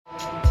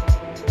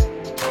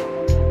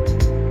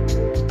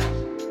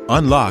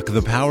Unlock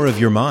the power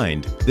of your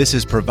mind. This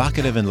is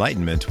Provocative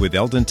Enlightenment with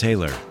Eldon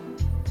Taylor.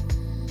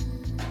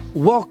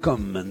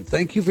 Welcome, and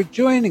thank you for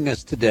joining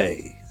us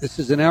today. This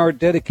is an hour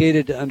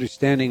dedicated to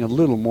understanding a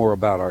little more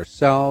about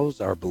ourselves,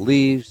 our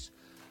beliefs,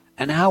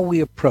 and how we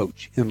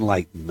approach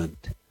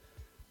enlightenment.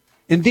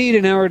 Indeed,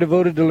 an hour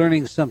devoted to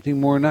learning something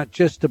more, not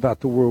just about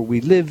the world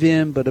we live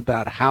in, but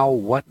about how,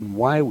 what, and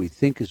why we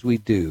think as we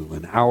do.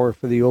 An hour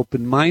for the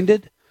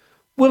open-minded,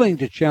 willing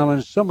to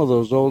challenge some of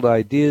those old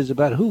ideas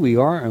about who we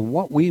are and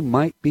what we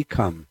might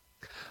become.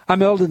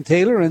 I'm Eldon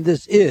Taylor, and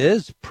this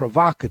is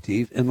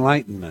Provocative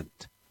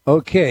Enlightenment.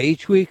 Okay,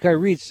 each week I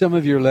read some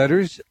of your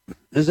letters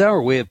as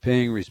our way of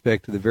paying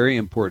respect to the very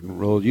important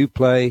role you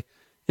play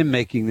in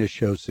making this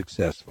show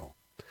successful.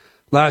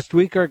 Last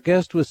week our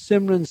guest was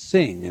Simran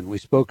Singh, and we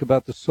spoke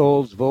about the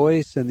soul's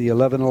voice and the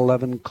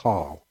 1111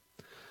 call.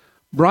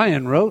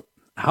 Brian wrote,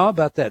 "How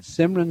about that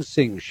Simran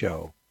Singh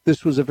show?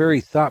 This was a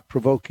very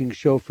thought-provoking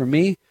show for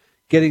me,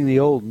 getting the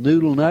old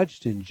noodle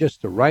nudged in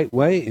just the right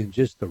way in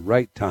just the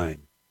right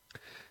time."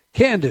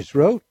 Candace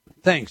wrote,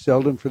 "Thanks,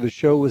 Eldon, for the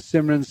show with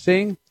Simran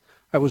Singh.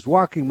 I was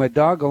walking my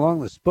dog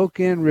along the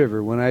Spokane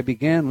River when I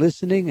began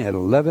listening at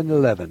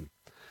 1111.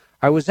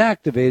 I was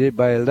activated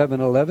by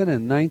 1111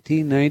 in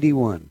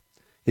 1991.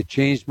 It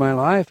changed my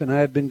life, and I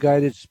have been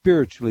guided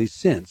spiritually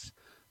since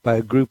by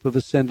a group of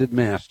ascended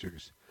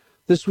masters.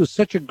 This was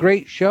such a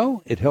great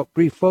show, it helped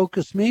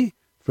refocus me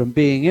from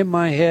being in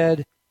my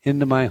head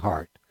into my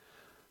heart.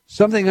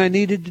 Something I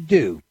needed to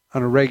do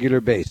on a regular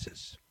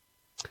basis."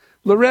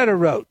 Loretta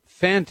wrote,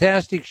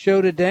 "Fantastic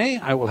show today.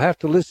 I will have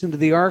to listen to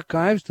the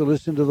archives to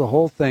listen to the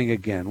whole thing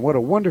again. What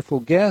a wonderful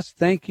guest.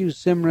 Thank you,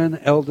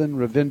 Simran, Eldon,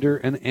 Ravinder,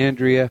 and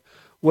Andrea.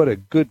 What a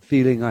good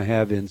feeling I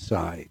have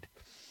inside."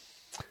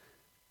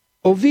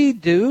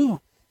 Ovidu,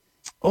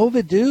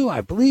 I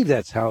believe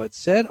that's how it's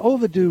said.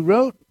 Ovidu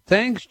wrote,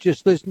 "Thanks,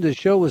 just listened to the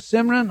show with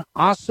Simran.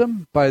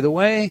 Awesome. By the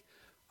way,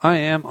 I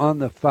am on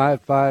the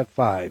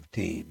 555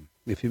 team."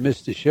 If you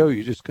missed the show,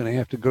 you're just going to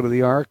have to go to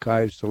the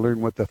archives to learn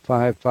what the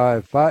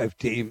 555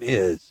 team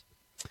is.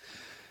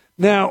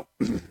 Now,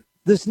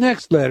 this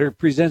next letter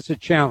presents a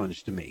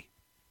challenge to me.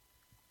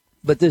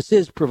 But this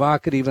is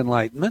Provocative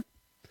Enlightenment,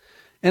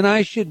 and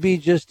I should be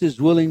just as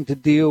willing to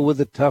deal with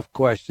the tough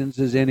questions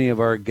as any of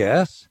our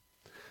guests.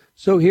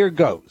 So here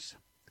goes.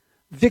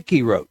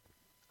 Vicky wrote,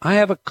 "I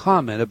have a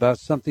comment about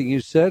something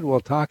you said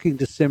while talking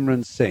to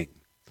Simran Singh.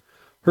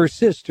 Her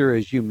sister,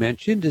 as you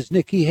mentioned, is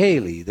Nikki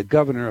Haley, the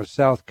governor of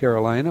South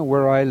Carolina,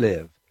 where I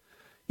live.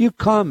 You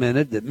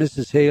commented that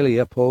Mrs. Haley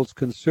upholds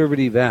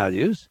conservative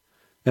values,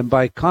 and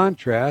by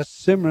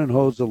contrast, Simran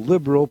holds a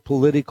liberal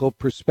political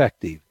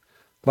perspective,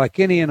 like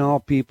any and all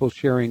people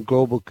sharing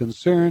global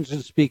concerns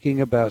and speaking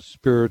about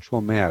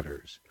spiritual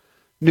matters.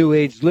 New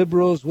Age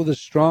liberals with a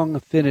strong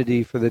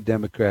affinity for the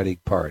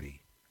Democratic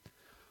Party."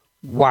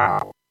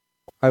 Wow.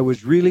 I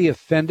was really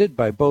offended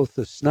by both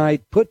the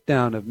snide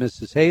put-down of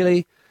Mrs.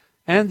 Haley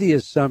and the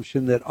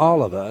assumption that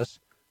all of us,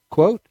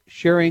 quote,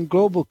 sharing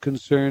global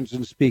concerns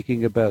and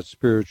speaking about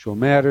spiritual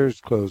matters,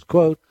 close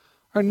quote,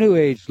 are New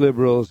Age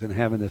liberals and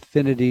have an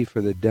affinity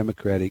for the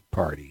Democratic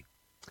Party.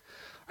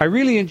 I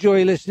really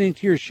enjoy listening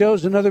to your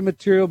shows and other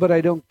material, but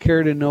I don't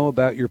care to know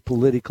about your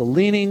political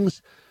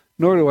leanings,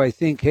 nor do I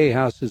think Hay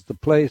House is the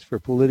place for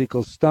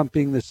political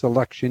stumping this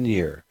election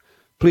year.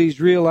 Please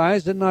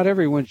realize that not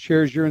everyone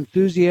shares your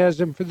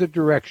enthusiasm for the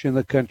direction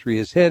the country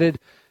is headed,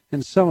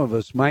 and some of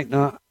us might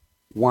not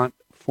want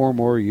 4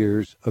 more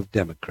years of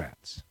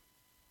Democrats.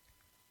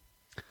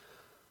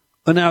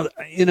 Now,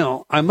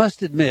 I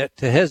must admit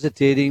to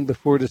hesitating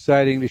before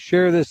deciding to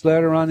share this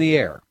letter on the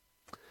air.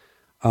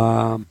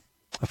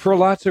 For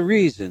lots of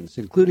reasons,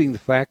 including the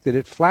fact that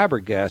it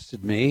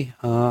flabbergasted me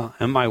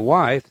and my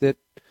wife that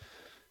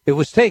it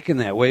was taken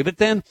that way. But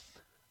then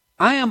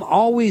I am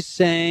always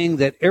saying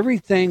that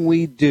everything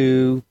we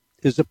do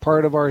is a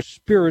part of our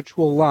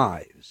spiritual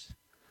lives.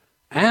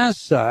 As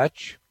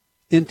such,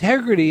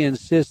 integrity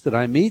insists that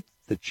I meet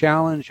the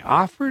challenge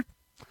offered,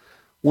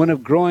 one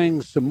of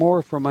growing some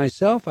more for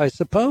myself, I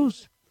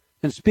suppose,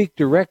 and speak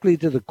directly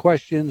to the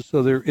question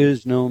so there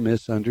is no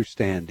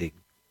misunderstanding.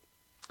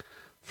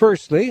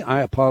 Firstly,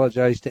 I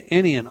apologize to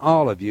any and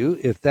all of you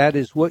if that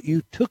is what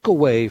you took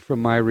away from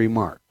my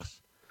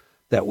remarks.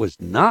 That was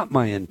not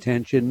my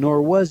intention,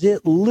 nor was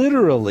it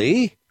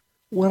literally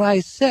what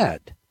I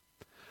said.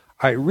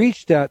 I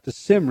reached out to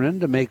Simran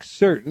to make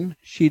certain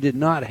she did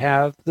not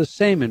have the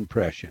same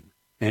impression,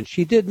 and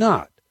she did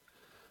not.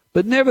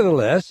 But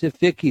nevertheless, if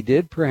Vicky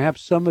did,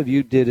 perhaps some of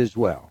you did as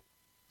well.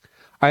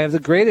 I have the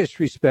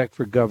greatest respect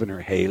for Governor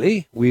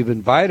Haley. We've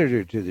invited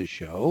her to the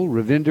show.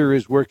 Ravinder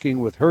is working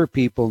with her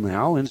people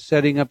now in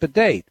setting up a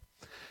date.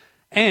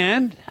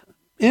 And,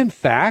 in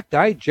fact,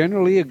 I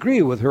generally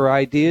agree with her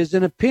ideas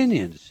and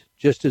opinions,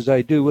 just as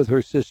I do with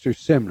her sister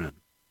Simran.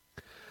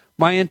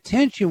 My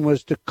intention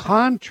was to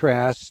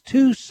contrast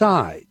two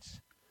sides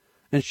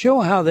and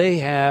show how they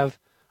have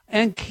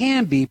and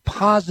can be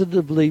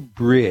positively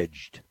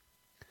bridged.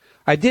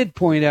 I did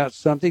point out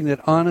something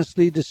that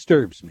honestly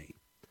disturbs me.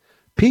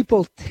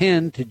 People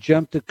tend to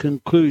jump to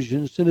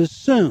conclusions and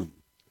assume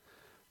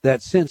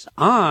that since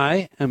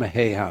I am a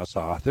Hay House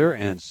author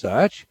and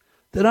such,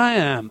 that I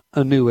am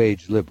a New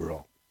Age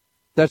liberal.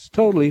 That's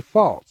totally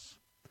false.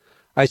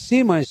 I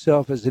see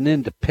myself as an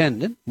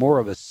independent, more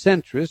of a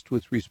centrist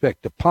with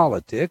respect to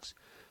politics,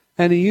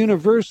 and a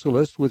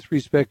universalist with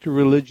respect to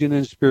religion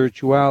and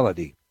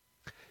spirituality.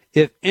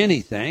 If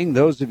anything,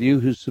 those of you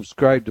who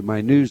subscribe to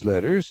my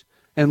newsletters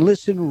and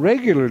listen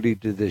regularly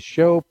to this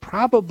show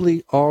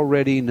probably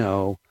already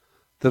know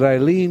that I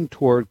lean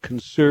toward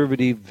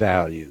conservative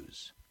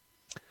values,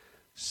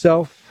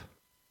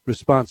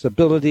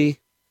 self-responsibility,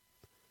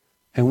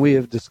 and we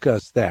have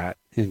discussed that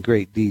in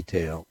great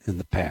detail in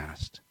the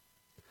past.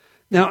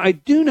 Now, I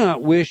do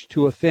not wish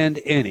to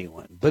offend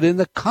anyone, but in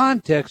the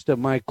context of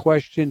my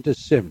question to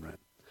Simran,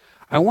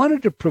 I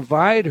wanted to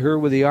provide her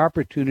with the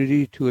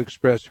opportunity to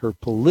express her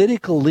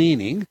political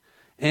leaning,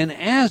 and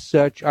as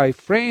such, I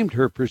framed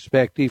her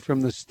perspective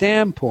from the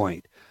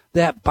standpoint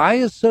that by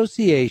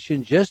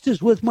association, just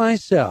as with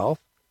myself,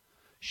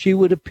 she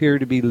would appear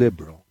to be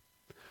liberal.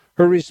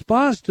 Her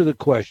response to the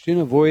question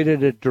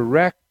avoided a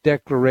direct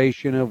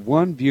declaration of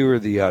one view or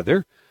the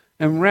other,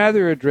 and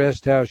rather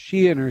addressed how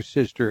she and her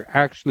sister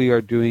actually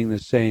are doing the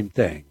same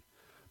thing,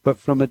 but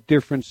from a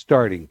different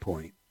starting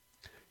point.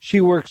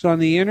 She works on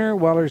the inner,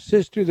 while her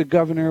sister, the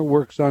governor,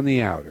 works on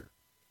the outer.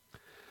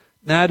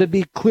 Now, to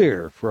be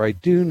clear, for I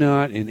do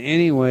not in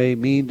any way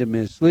mean to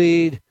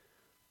mislead,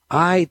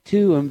 I,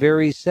 too, am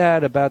very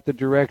sad about the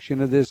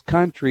direction of this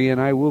country, and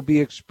I will be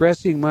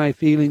expressing my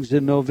feelings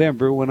in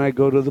November when I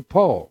go to the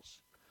polls.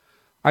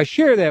 I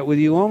share that with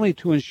you only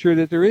to ensure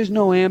that there is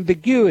no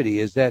ambiguity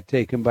as that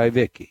taken by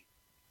Vicky.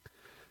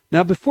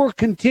 Now, before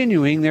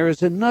continuing, there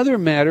is another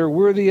matter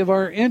worthy of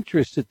our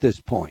interest at this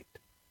point.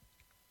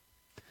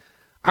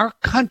 Our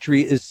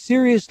country is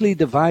seriously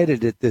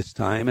divided at this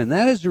time, and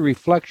that is a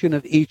reflection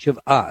of each of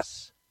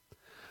us.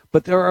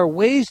 But there are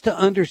ways to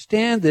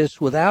understand this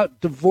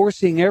without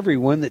divorcing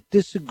everyone that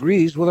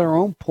disagrees with our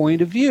own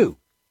point of view.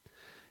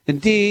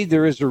 Indeed,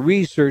 there is a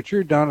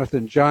researcher, Dr.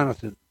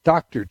 Jonathan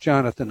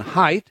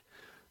Haidt,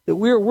 that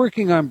we're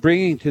working on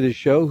bringing to the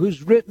show,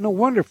 who's written a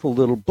wonderful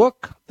little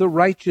book, The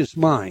Righteous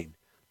Mind,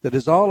 that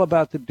is all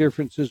about the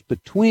differences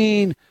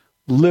between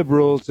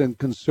liberals and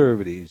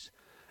conservatives.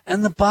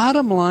 And the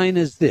bottom line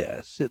is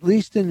this, at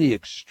least in the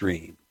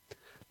extreme.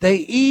 They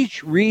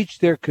each reach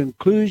their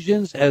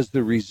conclusions as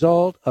the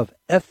result of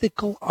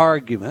ethical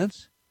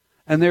arguments,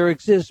 and there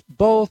exists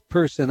both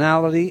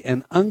personality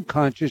and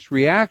unconscious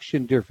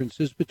reaction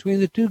differences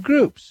between the two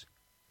groups.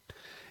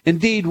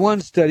 Indeed,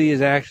 one study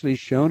has actually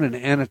shown an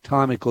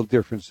anatomical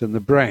difference in the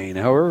brain.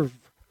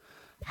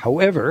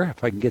 However,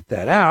 if I can get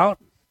that out,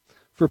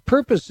 for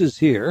purposes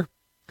here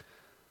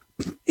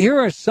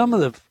are some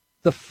of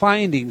the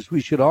findings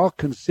we should all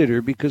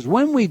consider, because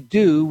when we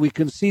do, we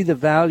can see the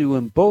value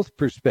in both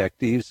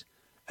perspectives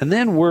and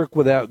then work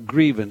without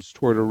grievance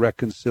toward a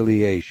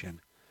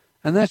reconciliation.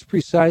 And that's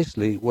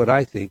precisely what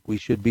I think we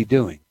should be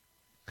doing.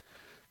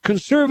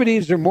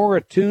 Conservatives are more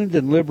attuned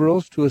than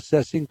liberals to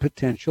assessing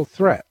potential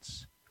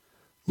threats.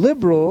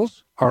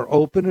 Liberals are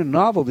open and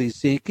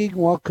novelty-seeking,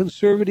 while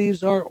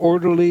conservatives are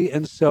orderly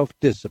and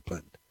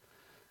self-disciplined.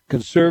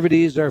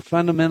 Conservatives are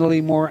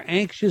fundamentally more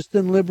anxious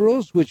than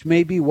liberals, which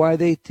may be why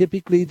they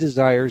typically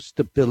desire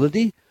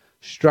stability,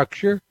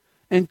 structure,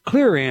 and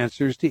clear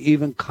answers to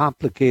even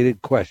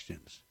complicated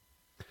questions.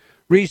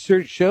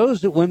 Research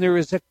shows that when there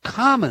is a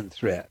common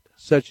threat,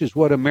 such as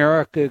what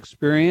America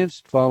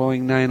experienced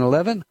following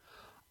 9/11,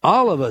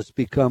 all of us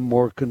become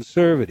more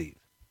conservative.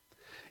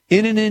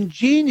 In an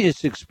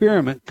ingenious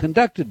experiment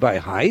conducted by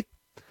Haidt,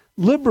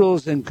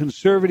 liberals and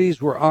conservatives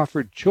were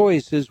offered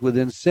choices with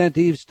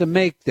incentives to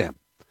make them.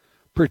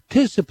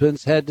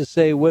 Participants had to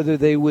say whether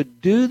they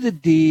would do the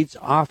deeds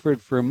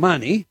offered for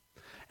money,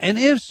 and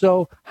if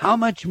so, how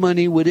much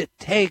money would it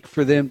take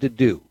for them to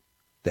do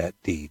that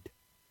deed.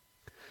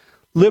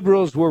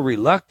 Liberals were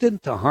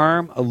reluctant to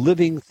harm a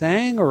living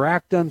thing or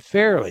act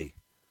unfairly,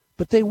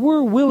 but they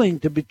were willing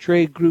to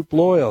betray group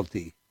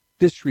loyalty,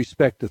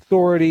 disrespect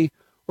authority,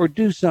 or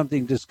do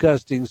something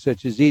disgusting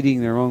such as eating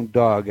their own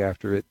dog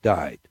after it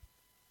died.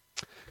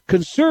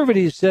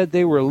 Conservatives said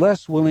they were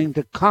less willing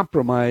to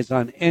compromise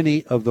on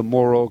any of the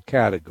moral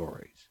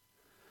categories.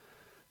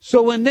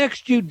 So when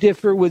next you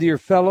differ with your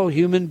fellow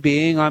human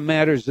being on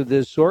matters of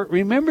this sort,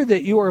 remember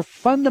that you are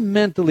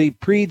fundamentally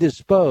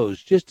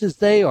predisposed, just as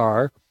they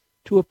are,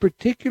 to a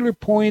particular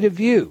point of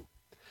view.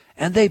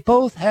 And they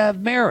both have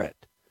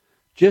merit.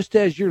 Just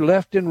as your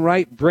left and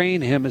right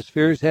brain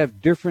hemispheres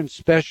have different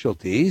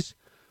specialties,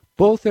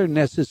 both are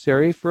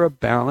necessary for a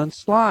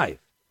balanced life.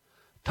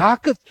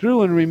 Talk it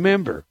through and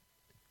remember,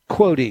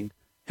 quoting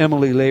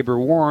Emily Labor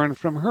Warren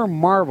from her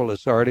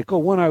marvelous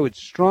article, one I would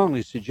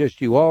strongly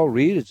suggest you all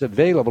read. It's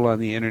available on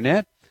the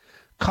internet,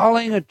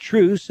 Calling a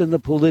Truce in the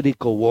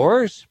Political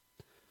Wars.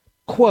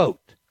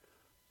 Quote,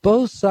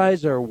 both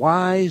sides are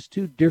wise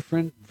to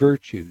different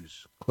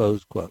virtues,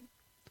 close quote.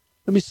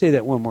 Let me say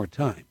that one more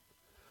time.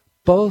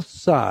 Both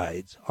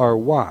sides are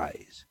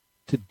wise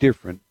to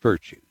different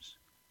virtues.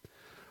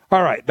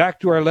 All right, back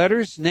to our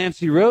letters.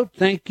 Nancy wrote,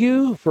 "Thank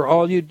you for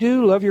all you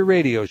do. Love your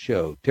radio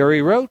show."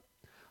 Terry wrote,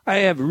 "I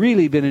have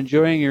really been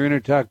enjoying your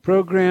InnerTalk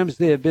programs.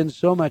 They have been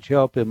so much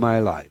help in my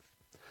life."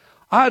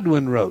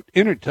 Odwin wrote,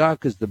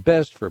 "InnerTalk is the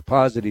best for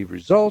positive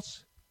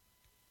results."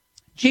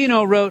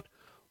 Gino wrote,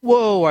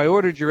 "Whoa, I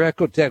ordered your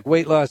Ecotech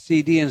weight loss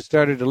CD and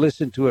started to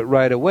listen to it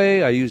right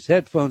away. I use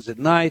headphones at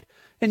night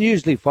and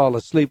usually fall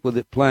asleep with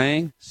it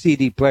playing,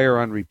 CD player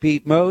on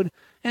repeat mode,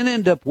 and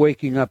end up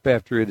waking up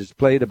after it is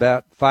played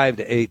about 5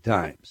 to 8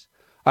 times.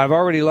 I've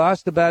already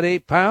lost about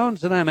 8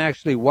 pounds, and I'm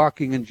actually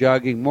walking and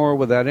jogging more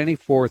without any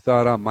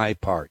forethought on my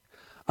part.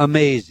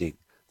 Amazing.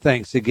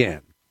 Thanks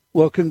again."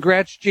 Well,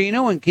 congrats,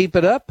 Gino, and keep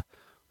it up.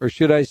 Or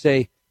should I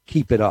say,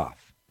 keep it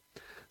off.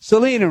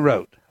 Selena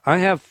wrote, "I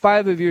have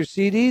 5 of your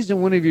CDs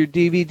and 1 of your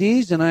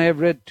DVDs, and I have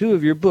read 2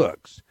 of your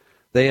books.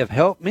 They have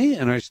helped me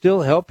and are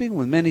still helping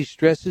with many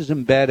stresses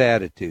and bad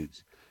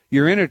attitudes.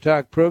 Your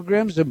InnerTalk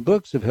programs and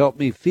books have helped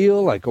me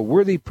feel like a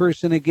worthy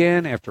person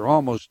again after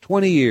almost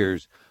 20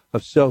 years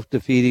of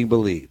self-defeating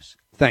beliefs.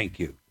 Thank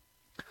you."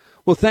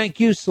 Well, thank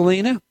you,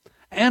 Selena,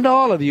 and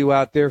all of you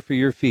out there for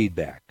your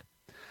feedback.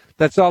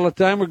 That's all the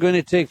time we're going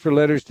to take for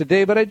letters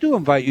today, but I do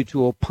invite you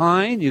to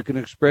opine. You can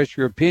express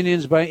your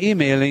opinions by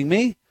emailing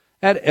me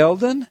at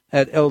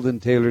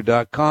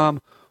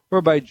eldon@eldontaylor.com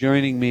or by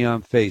joining me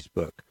on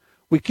Facebook.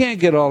 We can't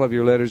get all of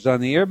your letters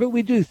on the air, but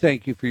we do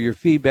thank you for your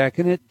feedback,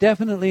 and it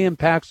definitely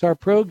impacts our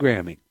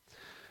programming.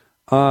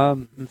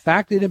 In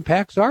fact, it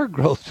impacts our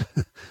growth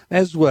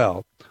as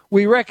well.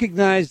 We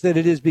recognize that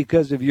it is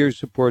because of your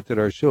support that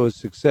our show is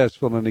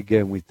successful, and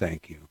again, we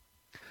thank you.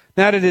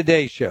 Now to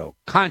today's show,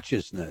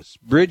 consciousness,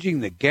 bridging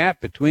the gap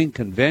between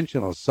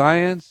conventional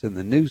science and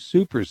the new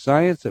super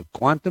science of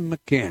quantum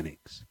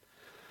mechanics.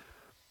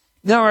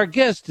 Now, our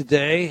guest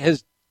today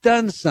has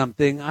done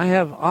something I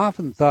have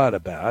often thought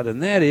about,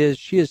 and that is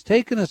she has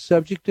taken a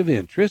subject of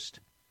interest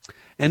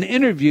and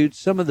interviewed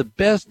some of the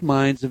best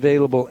minds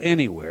available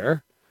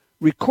anywhere,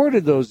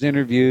 recorded those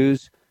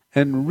interviews,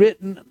 and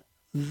written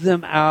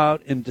them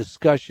out in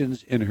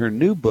discussions in her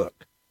new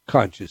book,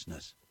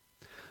 Consciousness.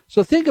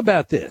 So think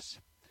about this.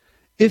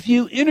 If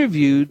you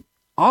interviewed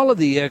all of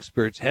the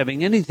experts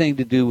having anything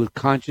to do with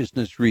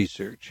consciousness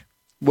research,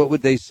 what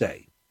would they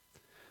say?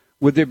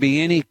 Would there be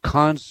any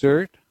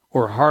concert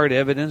or hard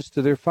evidence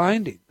to their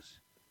findings?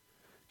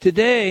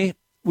 Today,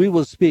 we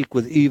will speak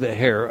with Eva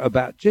Hare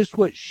about just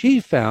what she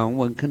found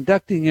when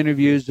conducting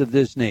interviews of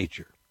this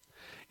nature.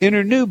 In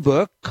her new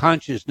book,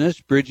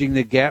 Consciousness, Bridging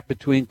the Gap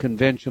Between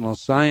Conventional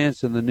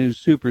Science and the New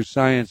Super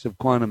Science of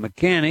Quantum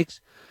Mechanics,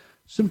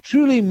 some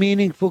truly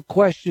meaningful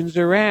questions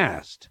are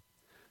asked.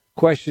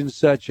 Questions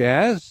such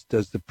as,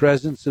 does the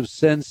presence of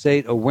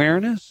sensate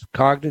awareness,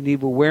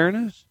 cognitive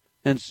awareness,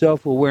 and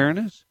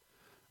self-awareness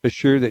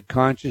assure that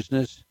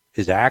consciousness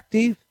is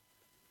active?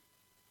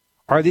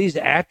 Are these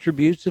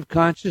attributes of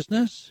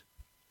consciousness?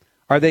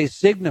 Are they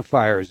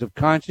signifiers of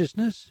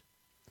consciousness?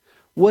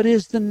 What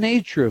is the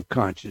nature of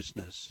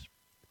consciousness?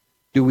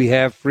 Do we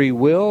have free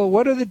will?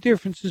 What are the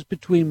differences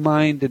between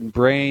mind and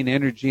brain,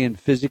 energy and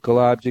physical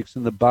objects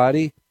in the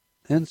body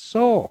and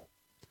soul?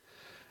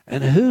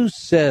 And who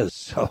says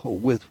so?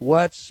 With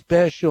what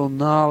special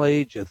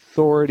knowledge,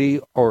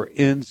 authority, or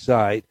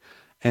insight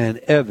and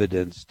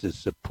evidence to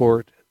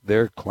support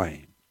their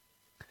claim?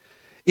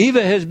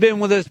 Eva has been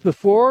with us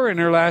before in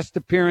her last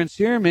appearance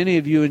here. Many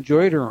of you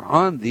enjoyed her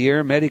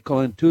on-the-air medical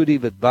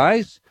intuitive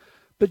advice.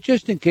 But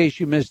just in case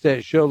you missed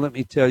that show, let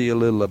me tell you a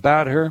little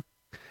about her.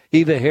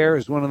 Eva Hare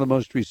is one of the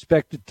most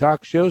respected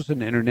talk shows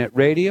on internet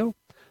radio,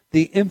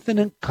 The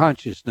Infinite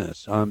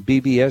Consciousness on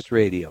BBS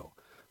Radio.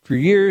 For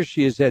years,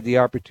 she has had the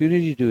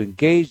opportunity to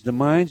engage the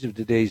minds of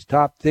today's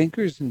top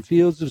thinkers in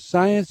fields of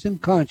science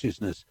and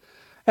consciousness,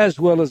 as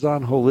well as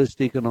on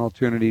holistic and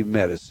alternative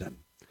medicine.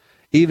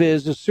 Eva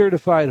is a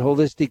certified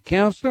holistic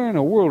counselor and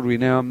a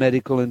world-renowned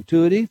medical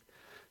intuitive.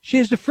 She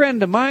is a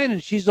friend of mine,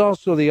 and she's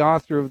also the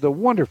author of the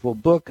wonderful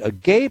book,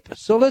 Agape.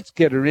 So let's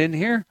get her in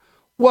here.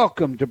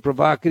 Welcome to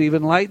Provocative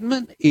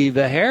Enlightenment,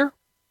 Eva Hare.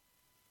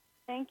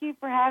 Thank you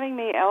for having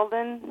me,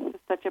 Eldon.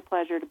 It's such a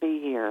pleasure to be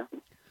here.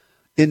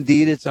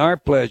 Indeed, it's our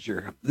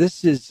pleasure.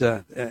 This is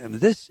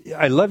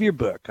I love your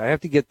book. I have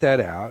to get that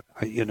out.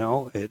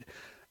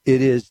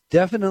 It is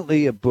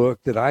definitely a book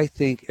that I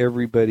think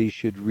everybody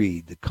should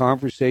read. The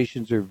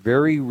conversations are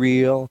very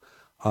real.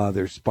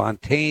 They're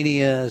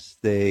spontaneous.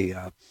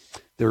 There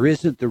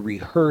isn't the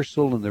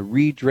rehearsal and the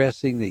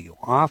redressing that you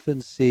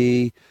often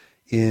see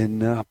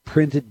in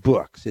printed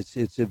books.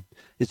 It's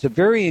a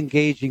very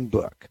engaging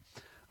book.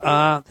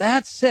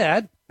 That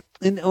said,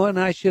 and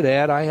I should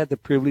add, I had the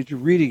privilege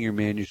of reading your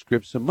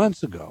manuscript some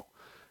months ago,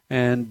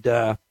 and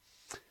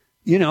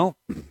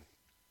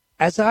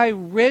as I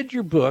read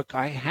your book,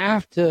 I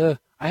have to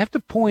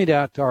point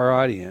out to our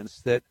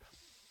audience that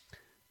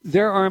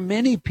there are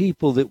many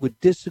people that would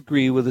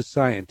disagree with the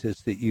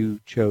scientists that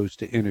you chose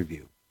to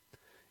interview.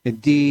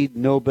 Indeed,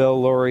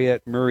 Nobel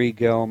laureate Murray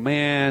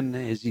Gell-Mann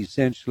is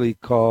essentially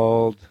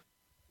called,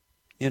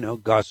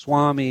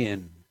 Goswami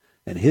and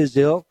his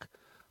ilk,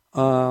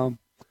 quantum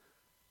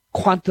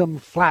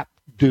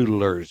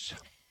flapdoodlers.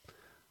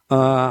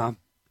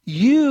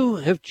 You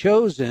have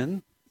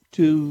chosen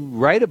to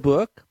write a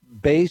book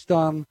based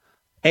on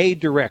a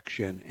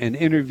direction and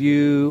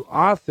interview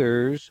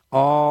authors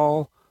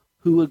all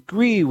who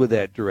agree with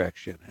that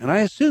direction. And I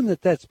assume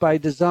that that's by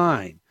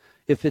design.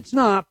 If it's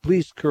not,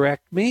 please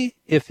correct me.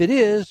 If it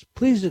is,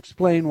 please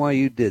explain why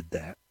you did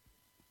that.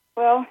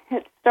 Well,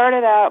 it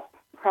started out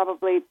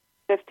probably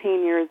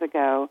 15 years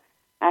ago.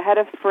 I had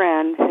a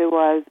friend who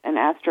was an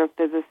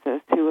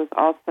astrophysicist who was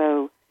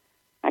also,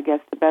 I guess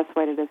the best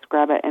way to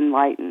describe it,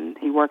 enlightened.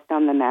 He worked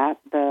on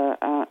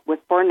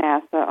for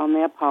NASA on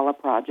the Apollo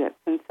projects,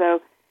 and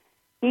so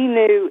he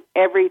knew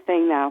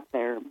everything out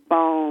there,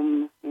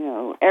 Bohm,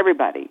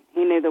 everybody.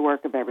 He knew the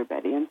work of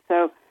everybody, and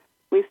so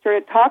we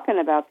started talking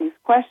about these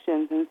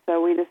questions, and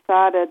so we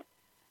decided,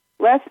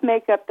 let's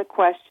make up the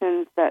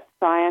questions that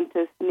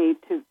scientists need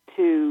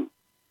to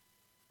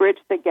bridge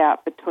the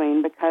gap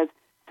between, because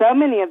so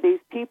many of these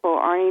people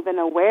aren't even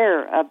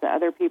aware of the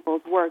other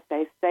people's work.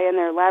 They stay in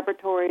their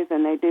laboratories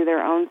and they do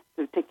their own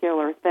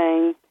particular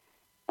thing.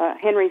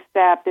 Henry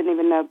Stapp didn't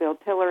even know Bill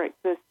Tiller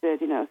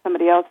existed.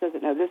 Somebody else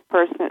doesn't know this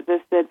person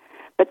existed.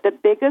 But the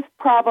biggest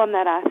problem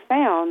that I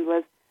found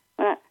was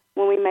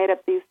when we made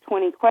up these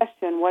 20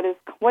 questions, what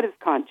is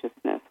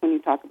consciousness when you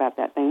talk about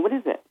that thing? What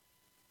is it?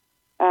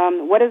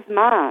 What is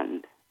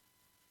mind?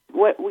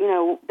 What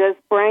does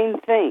brain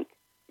think?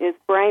 Is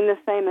brain the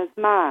same as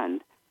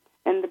mind?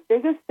 And the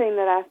biggest thing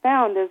that I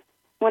found is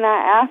when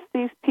I asked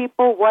these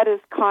people, what is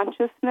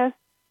consciousness,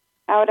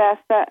 I would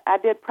ask that. I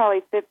did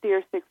probably 50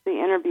 or 60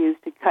 interviews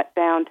to cut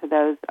down to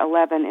those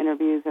 11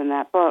 interviews in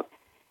that book.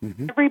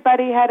 Mm-hmm.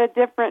 Everybody had a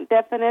different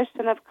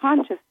definition of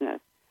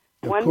consciousness.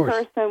 One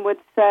person would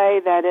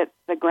say that it's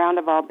the ground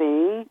of all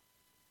being.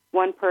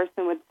 One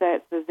person would say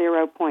it's the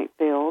 0-point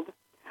field.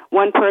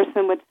 One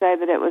person would say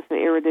that it was the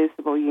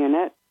irreducible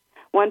unit.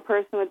 One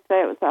person would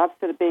say it was the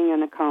opposite of being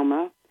in a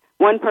coma.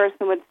 One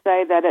person would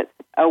say that it's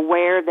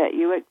aware that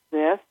you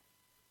exist.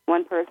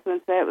 One person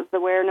would say it was the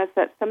awareness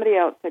that somebody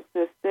else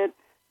existed.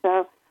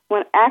 So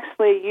when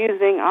actually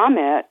using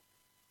Amit,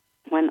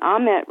 when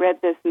Amit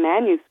read this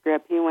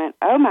manuscript, he went,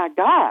 oh, my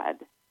God,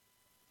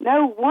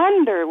 no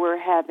wonder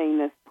we're having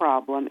this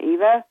problem,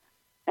 Eva.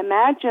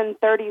 Imagine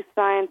 30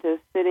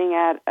 scientists sitting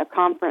at a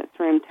conference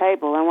room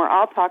table, and we're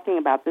all talking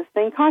about this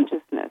thing,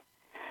 consciousness.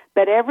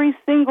 But every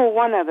single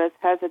one of us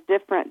has a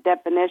different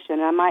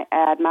definition. I might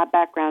add, my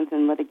background's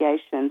in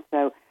litigation,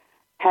 so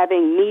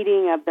having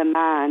meeting of the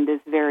mind is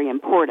very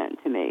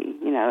important to me.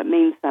 It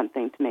means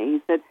something to me.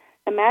 He said,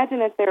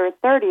 imagine if there are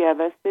 30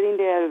 of us sitting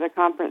together at a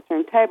conference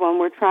room table, and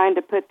we're trying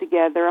to put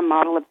together a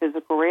model of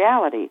physical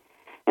reality.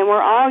 And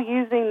we're all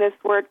using this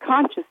word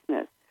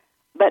consciousness.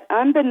 But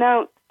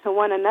unbeknownst to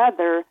one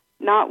another,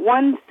 not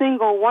one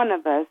single one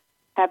of us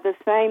have the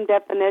same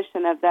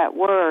definition of that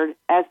word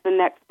as the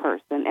next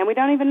person, and we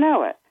don't even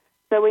know it.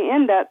 So we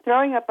end up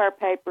throwing up our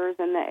papers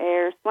in the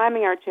air,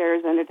 slamming our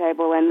chairs under the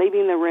table, and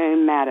leaving the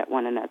room mad at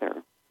one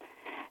another.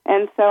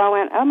 And so I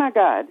went, oh, my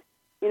God,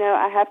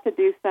 I have to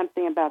do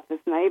something about this.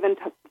 And I even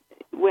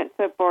went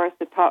so far as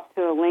to talk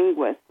to a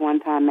linguist one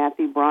time,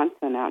 Matthew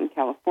Bronson, out in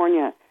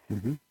California.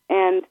 Mm-hmm.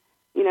 And,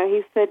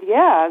 he said,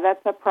 yeah,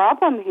 that's a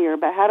problem here,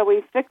 but how do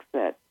we fix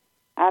it?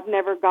 I've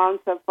never gone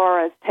so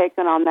far as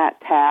taken on that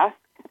task,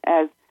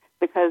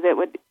 because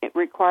it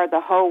require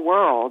the whole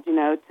world,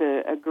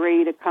 to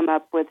agree to come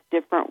up with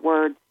different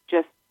words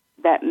just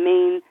that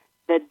mean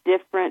the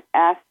different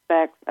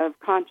aspects of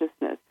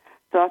consciousness.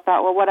 So I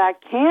thought, well, what I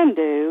can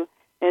do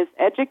is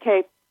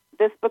educate.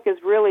 This book is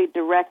really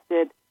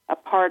directed, a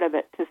part of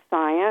it, to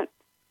science.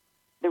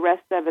 The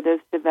rest of it is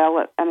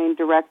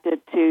directed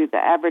to the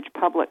average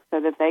public so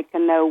that they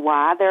can know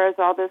why there is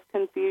all this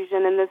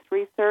confusion in this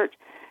research.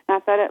 And I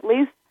thought at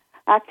least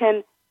I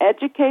can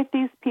educate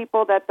these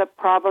people that the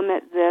problem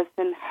exists,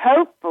 and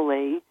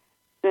hopefully,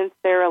 since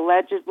they're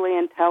allegedly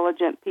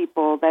intelligent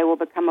people, they will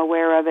become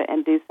aware of it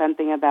and do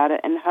something about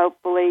it. And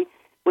hopefully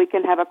we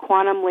can have a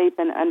quantum leap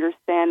in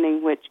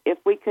understanding, which if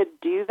we could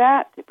do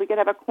that, if we could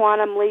have a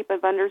quantum leap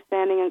of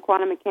understanding in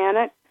quantum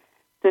mechanics,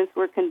 since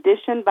we're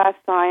conditioned by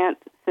science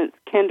since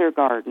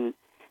kindergarten,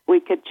 we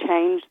could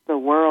change the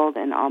world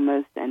in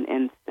almost an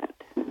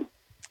instant.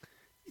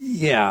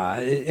 Yeah,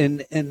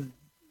 and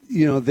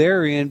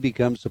therein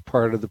becomes a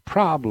part of the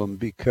problem,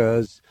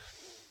 because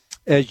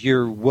as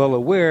you're well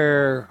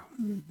aware,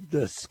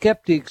 the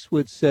skeptics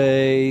would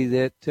say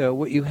that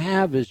what you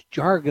have is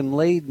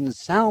jargon-laden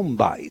sound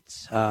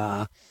bites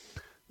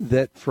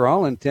that, for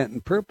all intent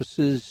and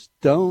purposes,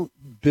 don't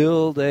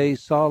build a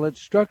solid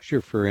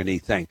structure for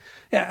anything.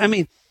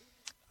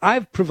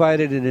 I've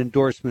provided an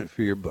endorsement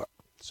for your book,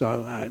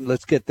 so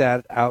let's get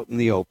that out in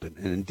the open.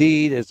 And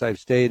indeed, as I've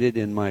stated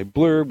in my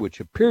blurb, which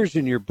appears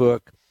in your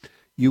book,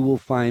 you will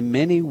find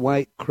many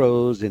white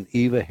crows in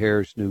Eva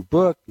Hare's new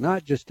book,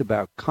 not just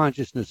about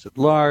consciousness at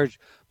large,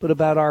 but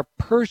about our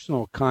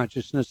personal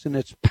consciousness and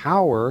its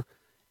power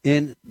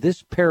in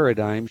this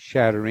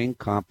paradigm-shattering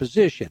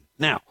composition.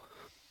 Now,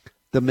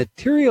 the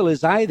material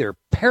is either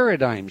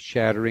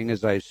paradigm-shattering,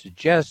 as I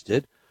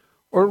suggested,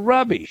 or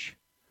rubbish.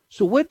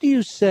 So what do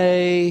you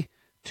say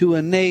to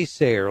a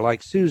naysayer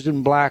like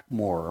Susan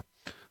Blackmore,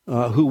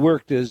 who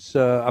worked as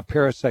a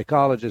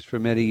parapsychologist for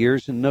many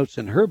years and notes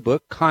in her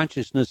book,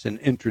 Consciousness and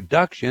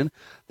Introduction,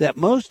 that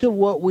most of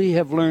what we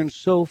have learned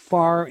so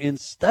far in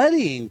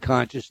studying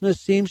consciousness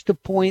seems to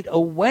point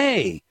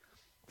away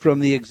from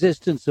the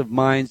existence of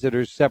minds that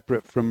are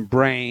separate from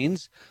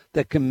brains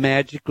that can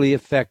magically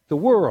affect the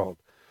world.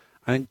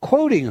 I'm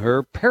quoting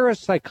her,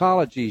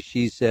 parapsychology,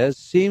 she says,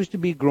 seems to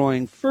be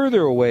growing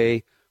further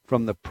away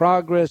from the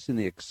progress and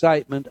the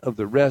excitement of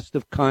the rest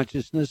of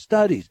consciousness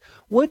studies.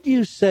 What do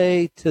you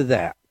say to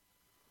that?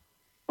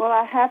 Well,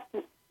 I have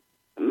to,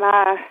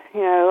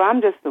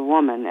 I'm just a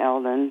woman,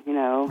 Eldon,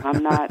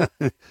 I'm not.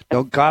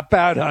 Don't cop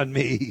out on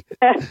me.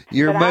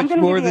 You're much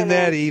more than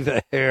that,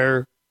 Eva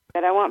Hare.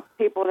 But I want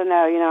people to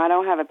know, I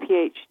don't have a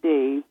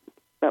PhD,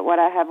 but what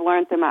I have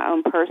learned through my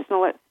own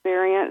personal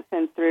experience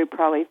and through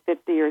probably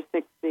 50 or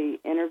 60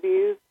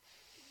 interviews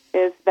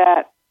is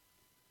that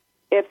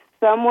if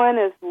someone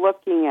is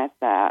looking at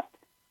that,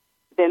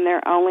 then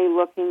they're only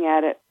looking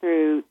at it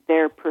through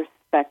their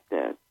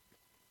perspective.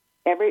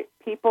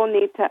 People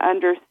need to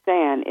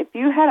understand, if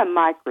you had a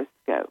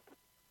microscope,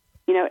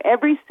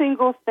 every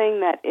single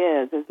thing that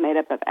is made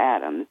up of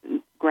atoms.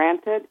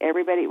 Granted,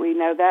 we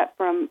know that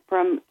from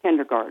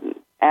kindergarten.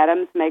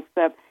 Atoms makes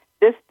up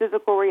this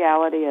physical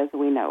reality as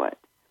we know it.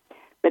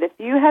 But if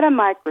you had a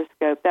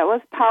microscope that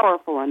was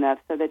powerful enough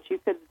so that you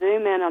could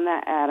zoom in on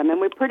that atom,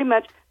 and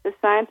the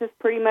scientists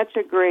pretty much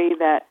agree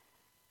that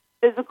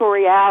physical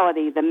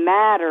reality, the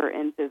matter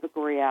in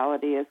physical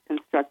reality, is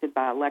constructed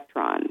by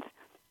electrons.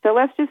 So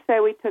let's just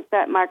say we took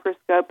that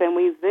microscope and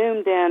we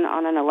zoomed in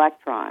on an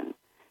electron.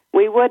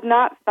 We would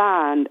not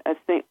find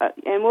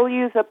and we'll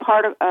use a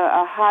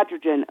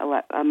hydrogen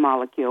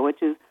molecule,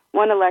 which is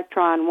one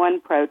electron,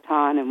 one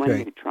proton, and one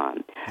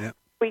neutron. Yep.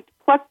 We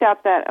plucked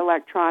out that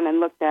electron and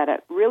looked at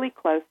it really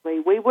closely.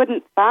 We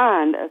wouldn't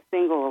find a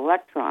single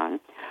electron.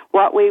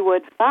 What we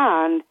would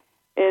find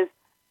is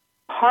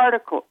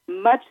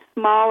much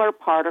smaller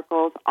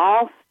particles,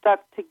 all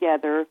stuck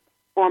together,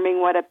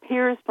 forming what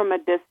appears from a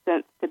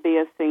distance to be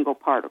a single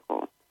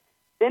particle.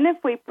 Then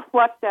if we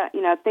plucked out,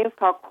 things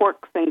called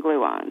quarks and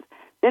gluons.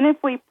 Then if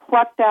we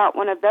plucked out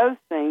one of those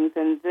things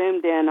and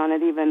zoomed in on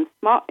it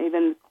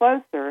even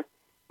closer,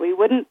 we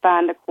wouldn't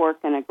find a quark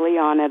and a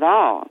gluon at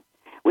all.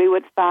 We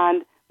would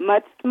find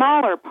much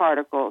smaller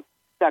particles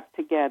stuck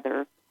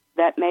together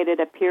that made it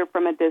appear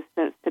from a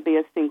distance to be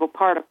a single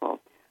particle.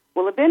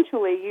 Well,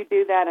 eventually you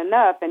do that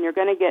enough, and you're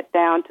going to get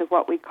down to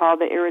what we call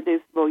the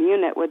irreducible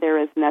unit, where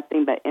there is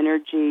nothing but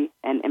energy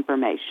and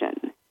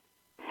information.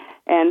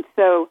 And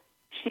so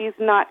she's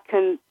not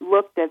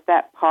looked at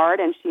that part,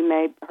 and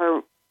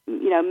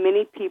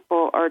many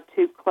people are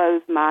too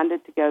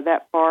closed-minded to go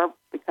that far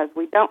because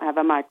we don't have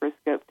a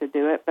microscope to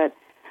do it, but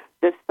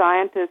the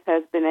scientist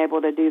has been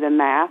able to do the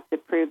math to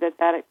prove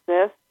that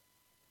exists.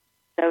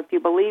 So if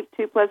you believe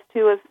 2 +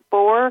 2 is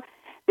 4,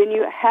 then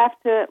you have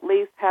to at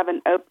least have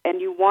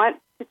and you want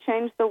to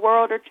change the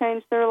world or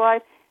change their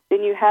life,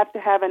 then you have to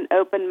have an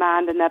open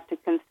mind enough to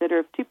consider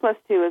if 2 +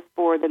 2 is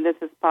 4, then this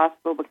is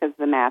possible because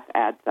the math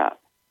adds up.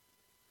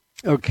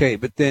 Okay,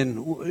 but then,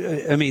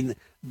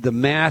 the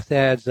math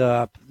adds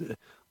up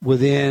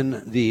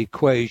within the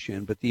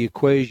equation, but the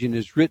equation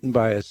is written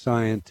by a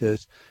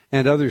scientist,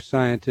 and other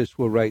scientists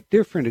will write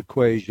different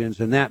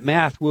equations, and that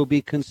math will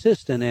be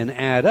consistent and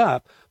add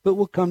up, but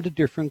will come to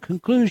different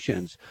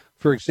conclusions.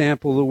 For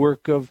example, the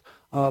work of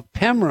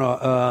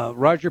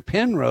Roger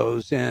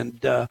Penrose and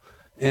Stuart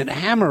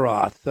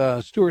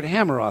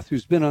Hameroth,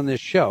 who's been on this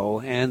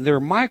show, and their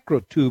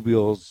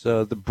microtubules,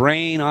 the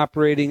brain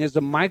operating as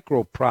a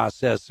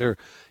microprocessor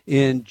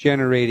in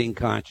generating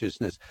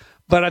consciousness.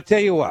 But I'll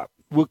tell you what,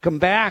 we'll come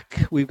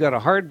back. We've got a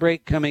hard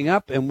break coming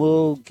up, and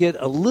we'll get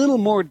a little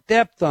more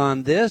depth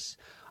on this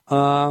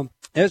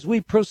as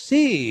we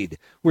proceed.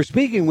 We're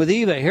speaking with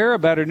Eva Hare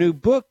about her new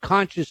book,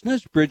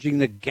 Consciousness, Bridging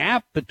the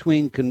Gap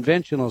Between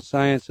Conventional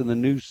Science and the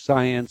New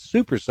Science,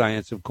 Super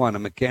Science of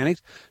Quantum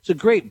Mechanics. It's a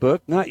great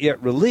book, not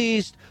yet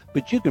released,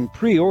 but you can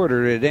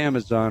pre-order it at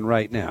Amazon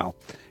right now.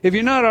 If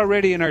you're not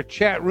already in our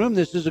chat room,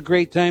 this is a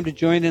great time to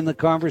join in the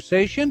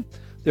conversation.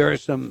 There are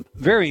some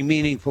very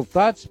meaningful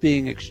thoughts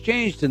being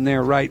exchanged in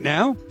there right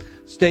now.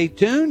 Stay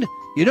tuned.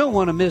 You don't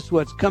want to miss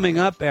what's coming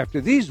up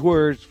after these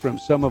words from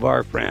some of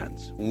our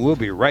friends. We'll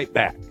be right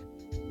back.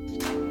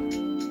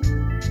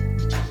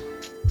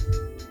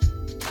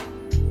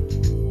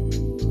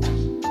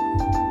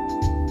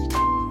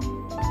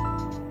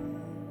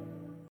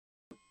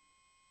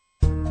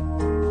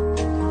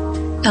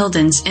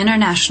 Eldon's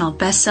international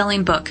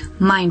best-selling book,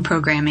 Mind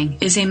Programming,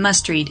 is a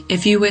must-read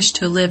if you wish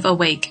to live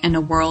awake in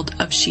a world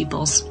of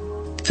sheebles.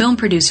 Film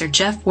producer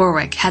Jeff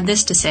Warwick had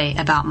this to say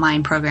about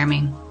mind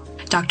programming.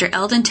 Dr.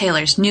 Eldon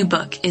Taylor's new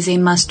book is a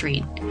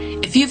must-read.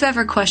 If you've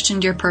ever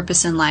questioned your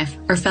purpose in life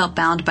or felt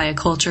bound by a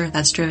culture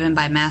that's driven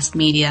by mass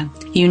media,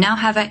 you now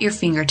have at your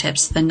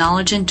fingertips the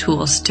knowledge and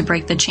tools to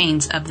break the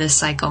chains of this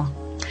cycle.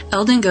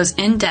 Eldon goes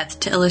in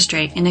depth to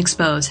illustrate and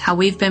expose how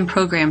we've been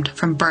programmed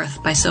from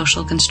birth by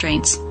social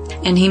constraints.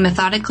 and he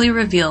methodically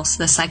reveals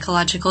the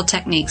psychological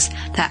techniques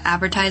that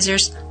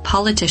advertisers,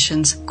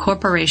 politicians,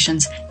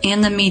 corporations,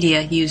 and the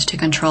media use to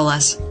control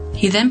us.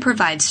 He then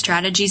provides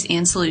strategies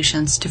and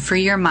solutions to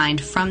free your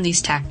mind from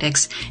these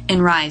tactics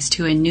and rise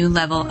to a new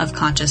level of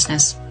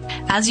consciousness.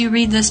 As you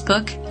read this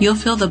book, you'll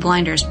feel the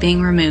blinders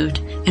being removed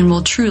and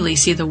will truly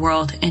see the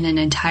world in an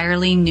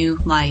entirely new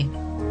light.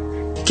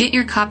 Get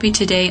your copy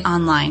today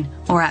online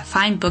or at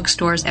fine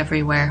bookstores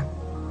everywhere.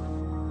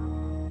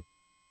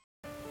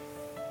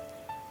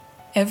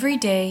 Every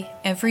day,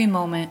 every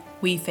moment,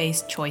 we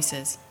face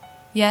choices.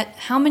 Yet,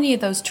 how many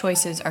of those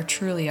choices are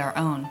truly our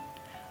own?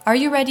 Are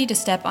you ready to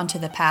step onto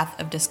the path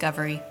of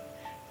discovery?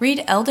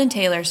 Read Eldon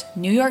Taylor's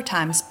New York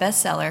Times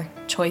bestseller,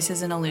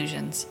 Choices and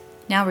Illusions,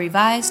 now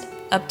revised,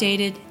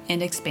 updated,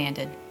 and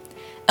expanded.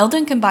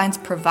 Eldon combines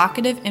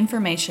provocative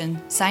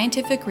information,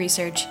 scientific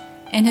research,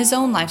 and his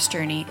own life's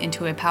journey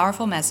into a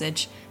powerful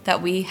message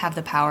that we have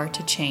the power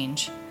to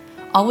change.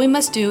 All we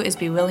must do is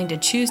be willing to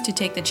choose to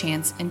take the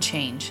chance and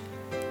change.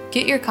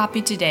 Get your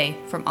copy today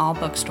from all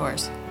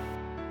bookstores.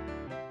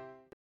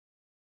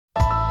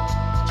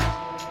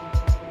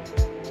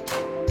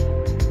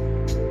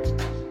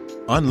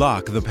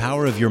 Unlock the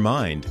power of your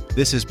mind.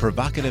 This is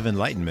Provocative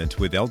Enlightenment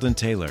with Eldon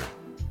Taylor.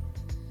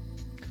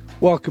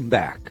 Welcome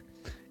back.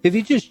 If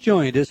you just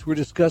joined us, we're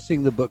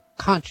discussing the book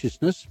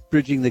Consciousness,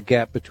 Bridging the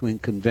Gap Between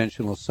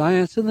Conventional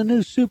Science and the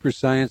New Super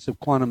Science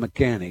of Quantum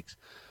Mechanics,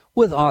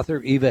 with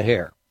author Eva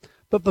Hare.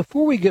 But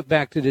before we get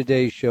back to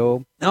today's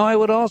show, now I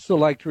would also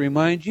like to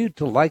remind you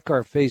to like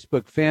our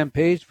Facebook fan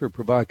page for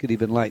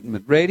Provocative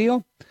Enlightenment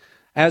Radio.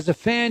 As a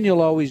fan,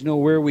 you'll always know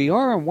where we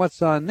are and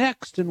what's on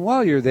next. And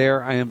while you're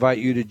there, I invite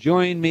you to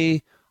join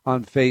me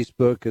on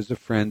Facebook as a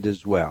friend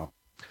as well.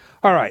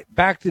 All right,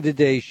 back to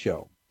today's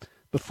show.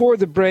 Before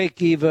the break,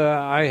 Eva,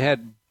 I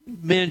had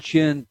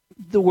mentioned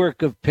the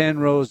work of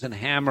Penrose and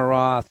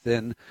Hameroff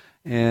and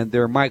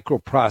their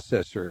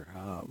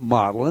microprocessor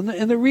model.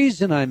 And the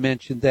reason I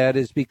mentioned that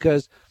is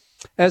because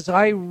as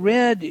I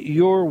read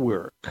your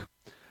work,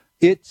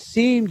 it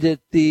seemed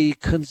that the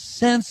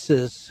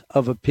consensus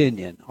of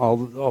opinion,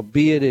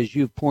 albeit as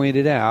you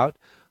pointed out,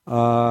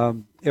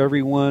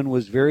 everyone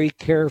was very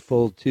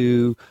careful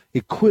to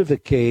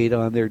equivocate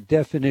on their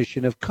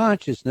definition of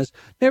consciousness.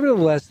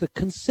 Nevertheless, the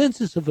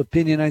consensus of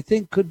opinion, I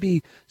think, could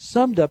be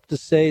summed up to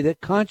say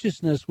that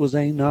consciousness was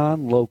a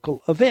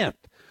non-local event.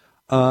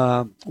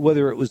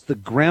 Whether it was the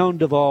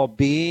ground of all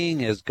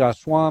being, as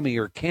Goswami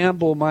or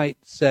Campbell might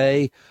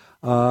say,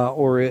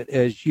 or it,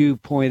 as you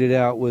pointed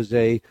out, was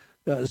a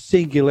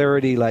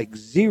singularity like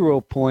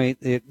 0 point,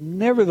 it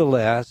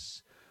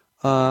nevertheless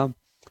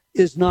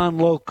is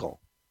non-local.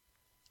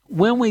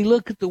 When we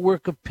look at the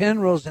work of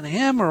Penrose and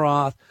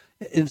Hameroff,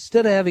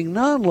 instead of having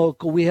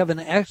non-local, we have an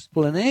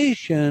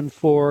explanation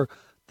for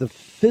the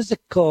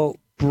physical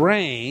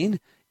brain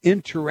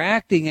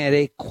interacting at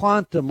a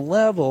quantum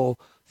level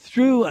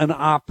through an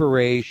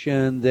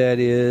operation that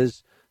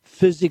is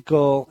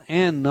physical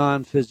and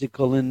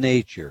non-physical in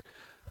nature.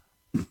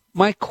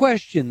 My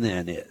question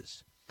then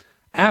is,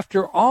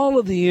 after all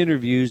of the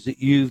interviews that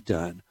you've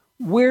done,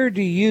 where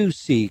do you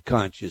see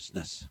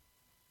consciousness?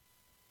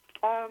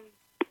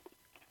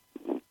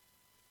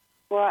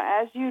 Well,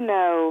 as you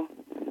know,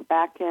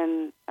 back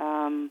in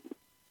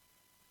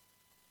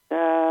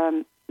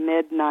the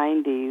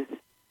mid-'90s,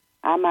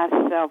 I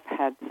myself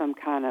had some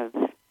kind of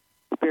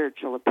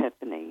spiritual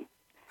epiphany.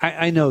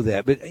 I know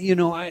that, but,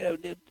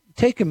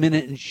 take a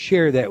minute and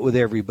share that with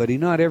everybody.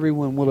 Not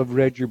everyone will have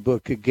read your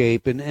book,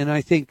 Agape, and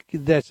I think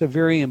that's a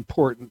very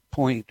important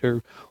point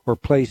or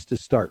place to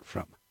start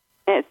from.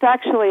 It's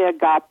actually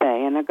agape,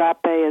 and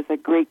agape is a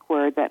Greek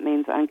word that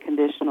means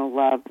unconditional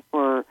love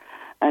for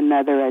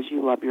another as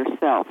you love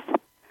yourself.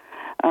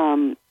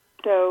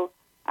 So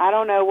I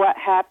don't know what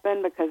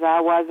happened, because I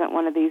wasn't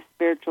one of these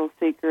spiritual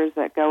seekers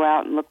that go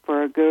out and look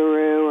for a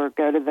guru or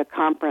go to the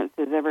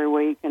conferences every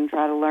week and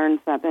try to learn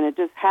something. It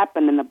just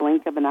happened in the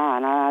blink of an eye,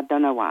 and I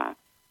don't know why.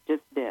 It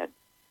just did.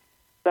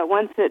 But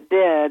once it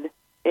did,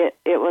 it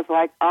was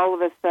like all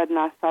of a sudden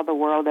I saw the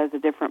world as a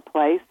different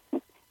place.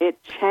 It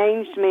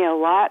changed me a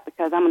lot,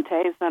 because I'm going to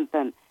tell you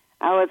something.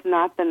 I was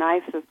not the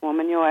nicest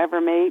woman you'll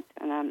ever meet,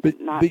 and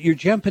But you're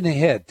jumping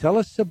ahead. Tell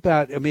us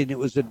about. It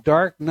was a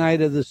dark night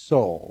of the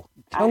soul.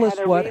 Tell us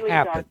what happened. I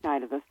had a really dark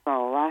night of the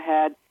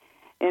soul.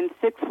 In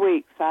 6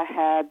 weeks, I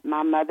had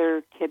my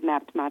mother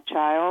kidnapped my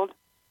child.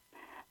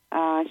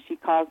 She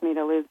caused me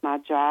to lose my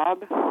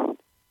job.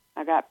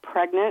 I got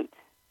pregnant,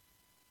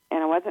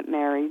 and I wasn't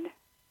married,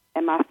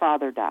 and my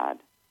father died,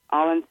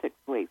 all in 6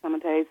 weeks. I'm going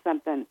to tell you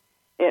something.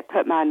 It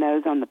put my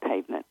nose on the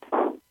pavement.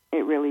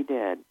 It really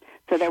did.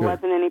 So there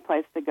wasn't any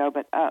place to go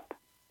but up.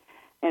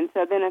 And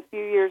so then a few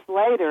years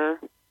later,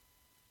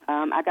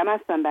 I got my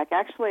son back.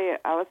 Actually,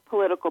 I was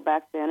political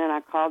back then, and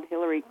I called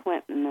Hillary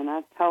Clinton, and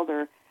I told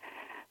her,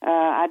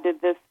 I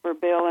did this for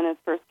Bill in his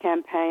first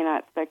campaign. I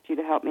expect you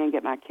to help me and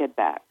get my kid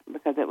back,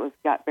 because it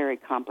got very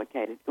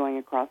complicated, going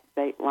across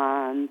state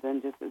lines,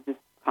 and it was just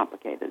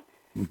complicated.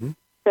 Mm-hmm.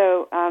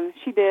 So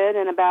she did,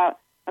 and about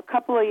a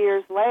couple of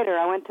years later,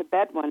 I went to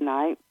bed one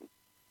night,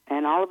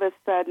 and all of a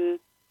sudden,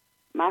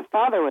 my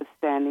father was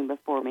standing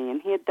before me,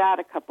 and he had died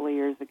a couple of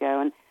years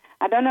ago. And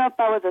I don't know if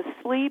I was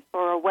asleep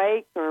or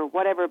awake or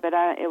whatever, but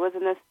it was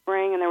in the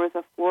spring, and there was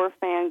a floor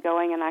fan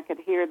going, and I could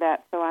hear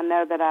that, so I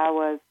know that I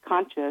was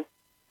conscious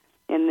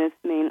in this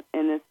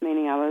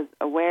meaning. I was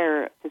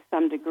aware to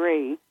some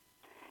degree.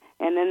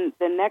 And then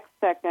the next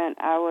second,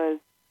 I was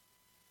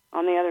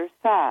on the other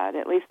side.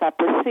 At least I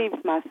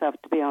perceived myself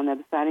to be on the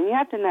other side. And you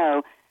have to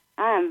know,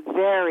 I am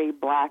very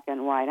black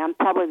and white. I'm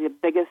probably the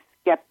biggest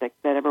skeptic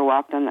that ever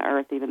walked on the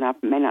earth, even though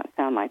it may not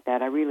sound like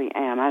that. I really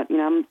am. I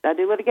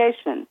do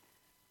litigation.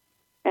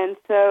 And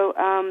so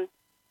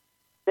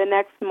the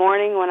next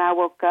morning when I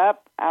woke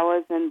up, I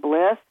was in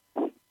bliss,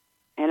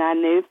 and I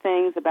knew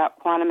things about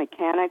quantum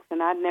mechanics,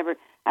 and I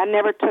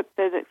never took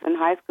physics in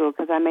high school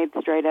because I made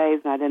straight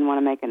A's and I didn't want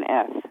to make an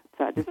F.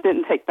 So I just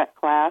didn't take that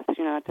class.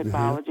 I took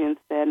biology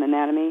instead and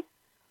anatomy.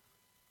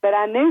 But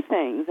I knew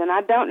things, and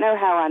I don't know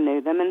how I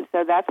knew them, and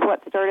so that's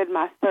what started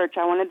my search.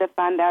 I wanted to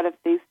find out if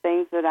these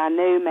things that I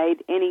knew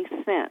made any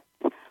sense,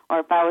 or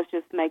if I was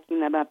just making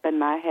them up in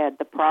my head.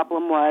 The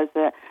problem was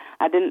that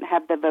I didn't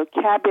have the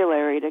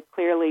vocabulary to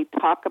clearly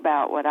talk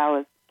about what I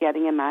was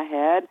getting in my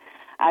head.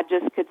 I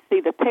just could see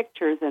the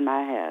pictures in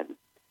my head.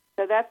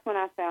 So that's when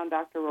I found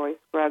Dr. Roy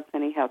Scruggs,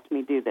 and he helped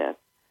me do this.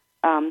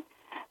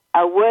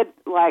 I would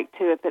like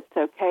to, if it's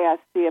okay, I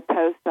see a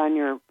post on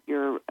your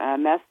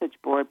message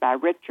board by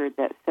Richard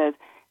that says,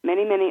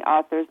 many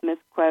authors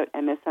misquote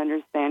and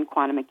misunderstand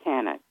quantum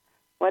mechanics.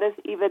 What has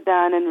Eva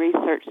done in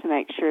research to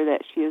make sure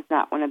that she is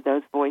not one of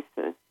those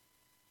voices?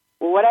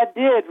 Well, what I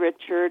did,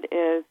 Richard,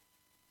 is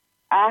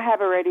I have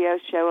a radio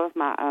show of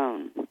my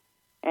own.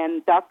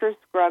 And Dr.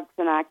 Scruggs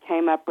and I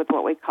came up with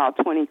what we call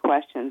 20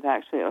 questions.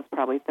 Actually, it was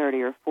probably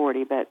 30 or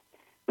 40, but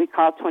we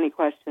called 20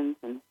 questions.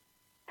 And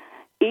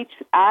each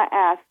I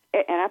asked,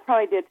 and I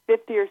probably did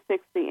 50 or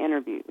 60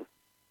 interviews.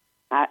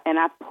 And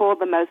I pulled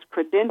the most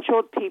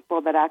credentialed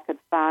people that I could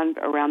find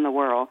around the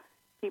world,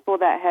 people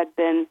that had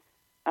been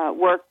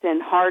worked in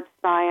hard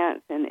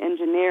science and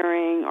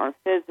engineering or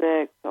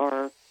physics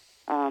or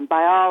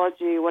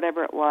biology,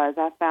 whatever it was.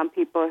 I found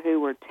people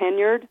who were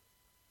tenured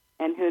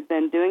and who had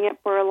been doing it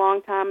for a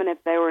long time, and if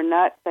they were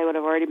nuts, they would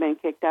have already been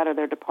kicked out of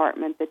their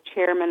department. The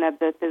chairman of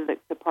the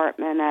physics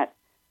department at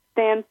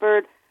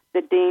Stanford,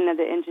 the dean of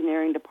the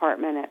engineering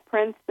department at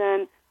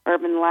Princeton,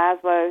 Urban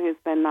Laszlo, who's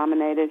been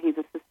nominated. He's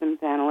a systems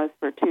analyst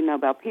for 2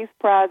 Nobel Peace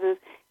Prizes.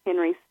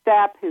 Henry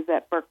Stapp, who's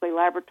at Berkeley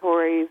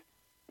Laboratories,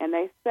 and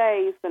they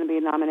say he's going to be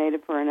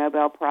nominated for a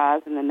Nobel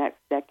Prize in the next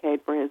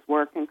decade for his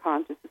work in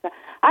consciousness.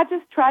 I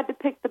just tried to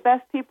pick the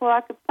best people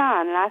I could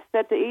find, and I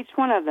said to each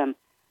one of them,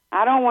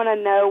 I don't want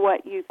to know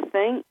what you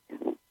think.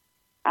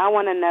 I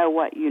want to know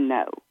what you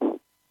know.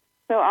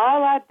 So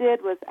all I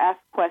did was ask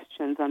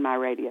questions on my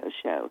radio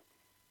show.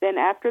 Then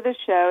after the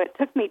show, it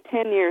took me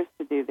 10 years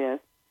to do this,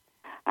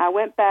 I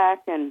went back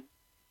and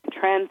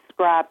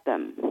transcribed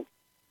them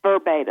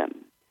verbatim.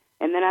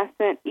 And then I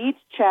sent each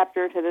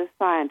chapter to the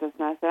scientist,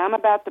 and I said, I'm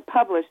about to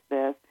publish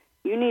this.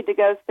 You need to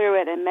go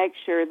through it and make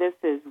sure this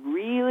is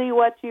really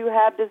what you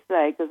have to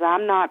say, because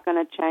I'm not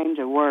going to change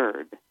a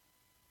word.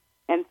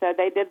 And so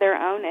they did their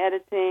own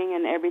editing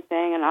and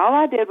everything, and all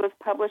I did was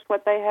publish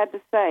what they had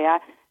to say.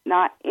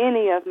 Not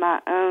any of my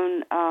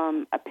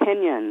own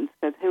opinions,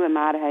 because who am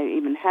I to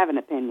even have an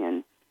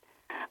opinion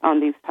on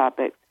these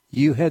topics?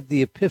 You had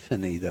the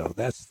epiphany, though.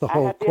 That's the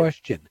whole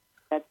question.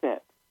 That's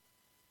it.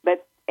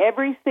 But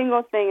every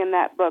single thing in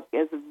that book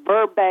is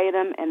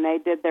verbatim, and they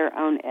did their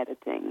own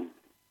editing.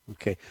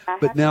 Okay.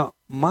 But now,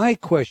 my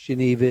question,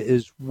 Eva,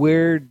 is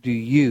where do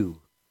you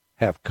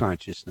have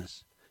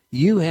consciousness?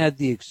 You had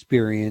the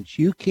experience.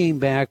 You came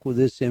back with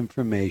this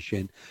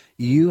information.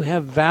 You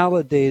have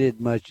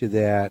validated much of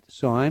that.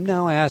 So I'm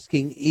now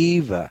asking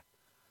Eva,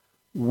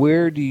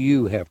 where do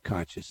you have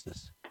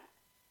consciousness?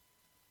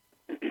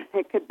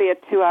 It could be a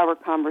 2-hour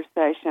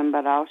conversation,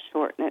 but I'll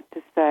shorten it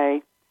to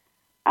say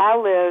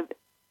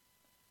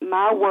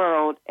my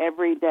world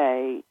every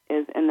day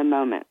is in the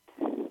moment.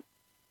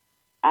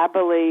 I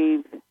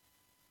believe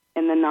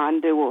in the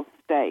non-dual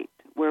state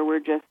where we're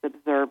just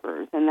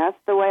observers, and that's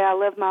the way I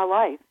live my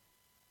life.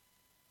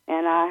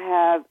 And I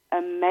have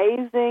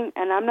amazing,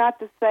 and I'm not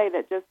to say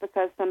that just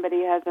because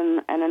somebody has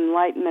an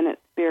enlightenment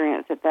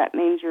experience that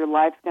means your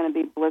life's going to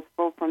be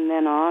blissful from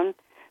then on,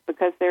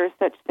 because there are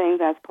such things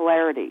as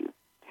polarities.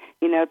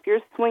 You know, if you're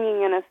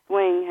swinging in a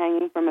swing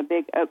hanging from a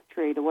big oak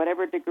tree, to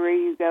whatever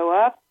degree you go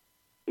up,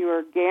 you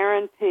are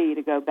guaranteed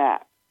to go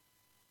back.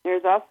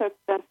 There's also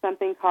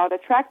something called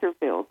attractor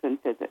fields in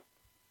physics.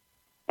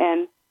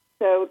 And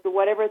so to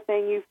whatever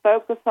thing you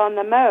focus on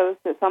the most,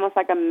 it's almost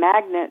like a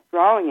magnet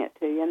drawing it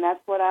to you, and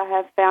that's what I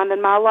have found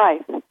in my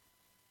life.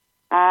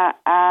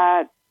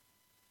 I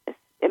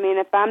mean,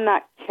 if I'm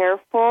not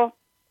careful,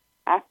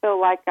 I feel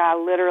like I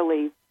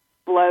literally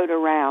float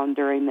around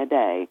during the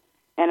day.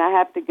 And I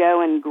have to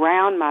go and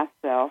ground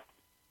myself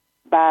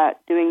by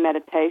doing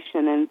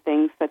meditation and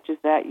things such as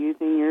that,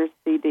 using your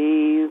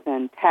CDs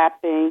and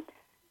tapping,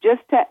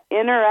 just to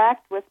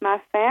interact with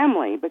my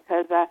family,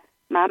 because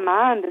my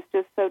mind is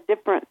just so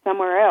different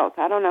somewhere else.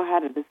 I don't know how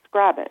to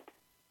describe it,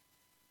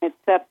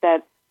 except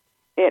that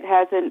it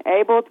has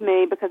enabled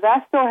me, because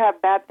I still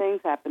have bad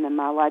things happen in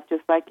my life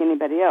just like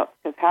anybody else,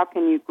 because how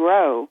can you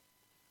grow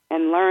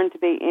and learn to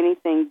be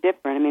anything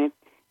different? I mean,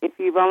 if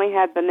you've only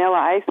had vanilla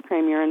ice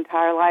cream your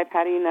entire life,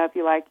 how do you know if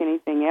you like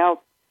anything else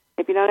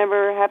if you don't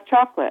ever have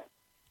chocolate?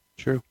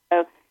 True.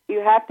 So you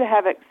have to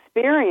have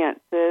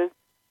experiences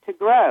to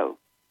grow.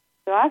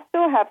 So I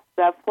still have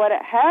stuff. What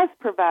it has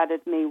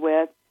provided me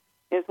with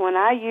is when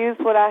I use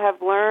what I have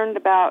learned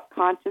about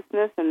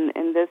consciousness, and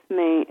in this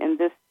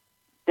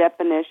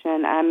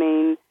definition, I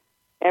mean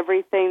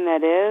everything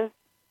that is,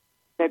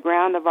 the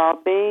ground of all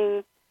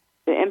being,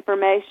 the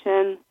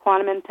information,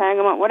 quantum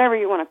entanglement, whatever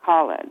you want to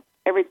call it,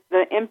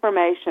 the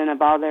information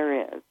of all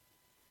there is.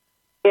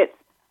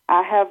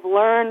 I have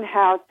learned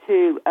how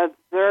to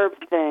observe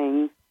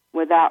things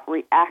without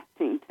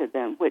reacting to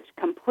them, which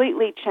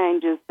completely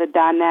changes the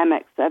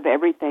dynamics of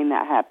everything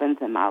that happens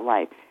in my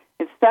life.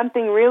 If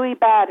something really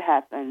bad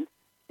happens,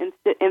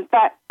 in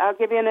fact, I'll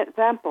give you an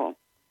example.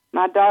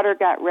 My daughter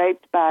got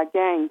raped by a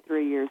gang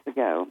 3 years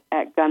ago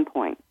at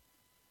gunpoint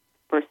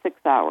for 6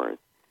 hours.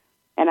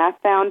 And I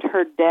found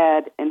her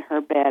dead in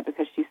her bed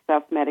because she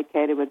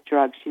self-medicated with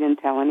drugs. She didn't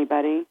tell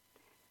anybody.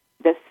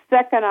 The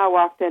second I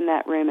walked in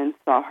that room and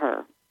saw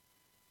her,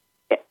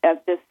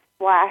 this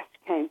flash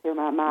came through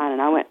my mind,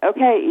 and I went,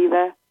 okay,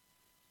 Eva,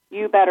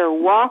 you better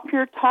walk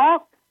your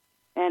talk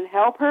and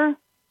help her,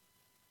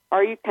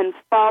 or you can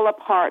fall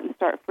apart and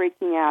start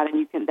freaking out,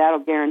 and that'll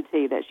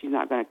guarantee that she's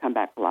not going to come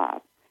back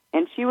alive.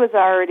 And she was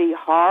already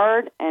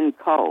hard and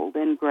cold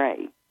and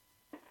gray.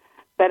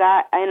 But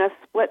in a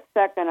split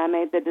second, I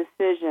made the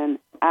decision,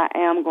 I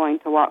am going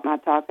to walk my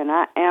talk, and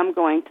I am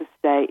going to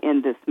stay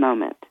in this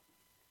moment.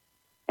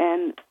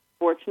 And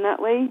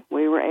fortunately,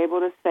 we were able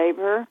to save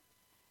her.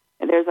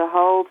 There's a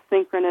whole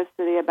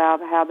synchronicity about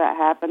how that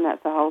happened.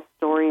 That's a whole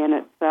story in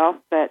itself.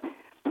 But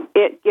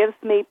it gives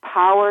me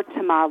power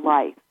to my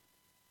life,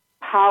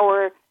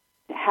 power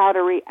to how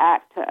to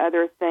react to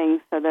other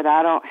things so that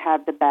I don't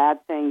have the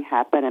bad thing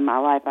happen in my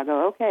life. I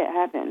go, okay, it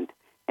happened.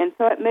 And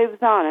so it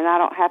moves on, and I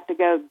don't have to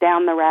go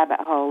down the rabbit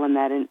hole in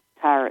that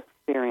entire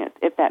experience,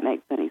 if that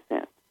makes any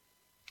sense.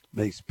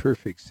 Makes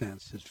perfect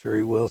sense. It's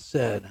very well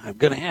said. I'm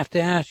going to have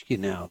to ask you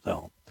now,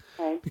 though,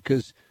 okay,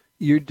 because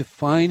you're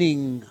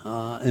defining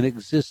an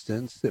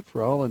existence that,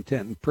 for all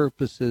intent and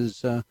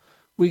purposes,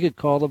 we could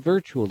call a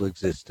virtual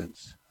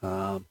existence.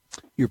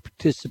 You're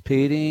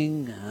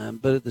participating,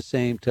 but at the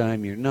same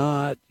time you're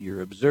not.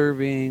 You're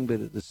observing,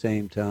 but at the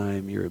same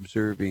time you're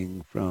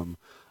observing from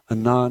a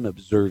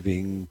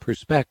non-observing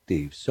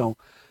perspective. So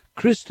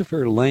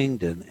Christopher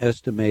Langdon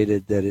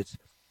estimated that it's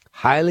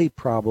highly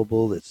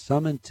probable that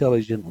some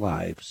intelligent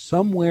life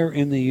somewhere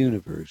in the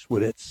universe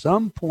would at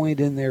some point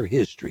in their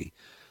history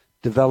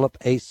develop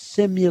a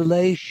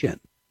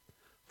simulation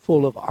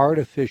full of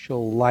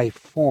artificial life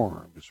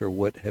forms, or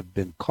what have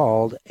been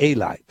called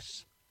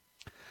A-lives.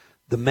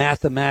 The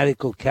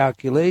mathematical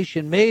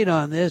calculation made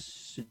on this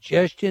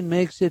suggestion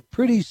makes it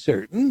pretty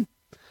certain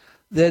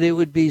that it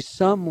would be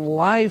some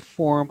life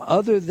form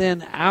other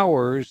than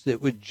ours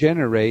that would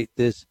generate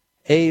this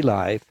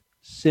A-life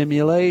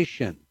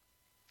simulation.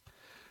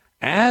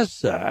 As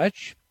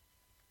such,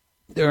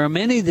 there are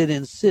many that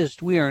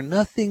insist we are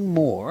nothing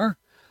more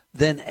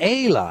than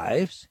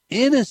A-lives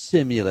in a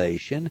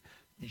simulation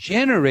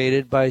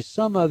generated by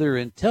some other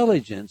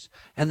intelligence,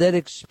 and that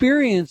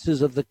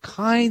experiences of the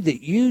kind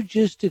that you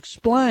just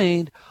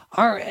explained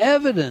are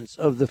evidence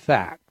of the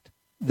fact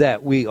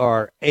that we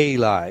are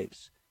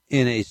A-lives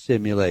in a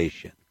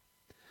simulation.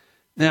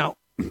 Now,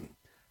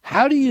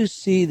 how do you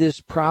see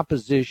this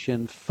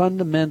proposition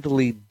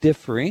fundamentally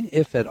differing,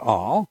 if at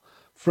all,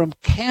 from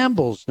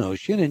Campbell's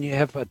notion, and you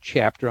have a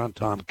chapter on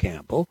Tom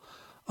Campbell,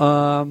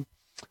 of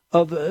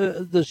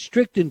the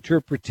strict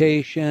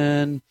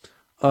interpretation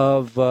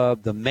of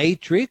the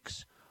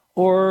Matrix,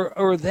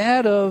 or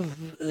that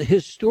of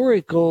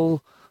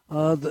historical,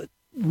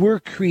 we're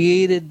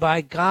created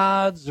by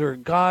gods or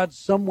gods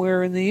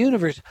somewhere in the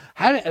universe?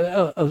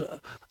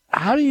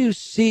 How do you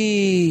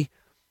see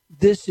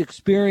this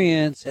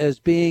experience as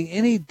being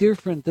any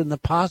different than the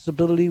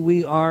possibility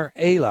we are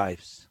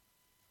A-lives?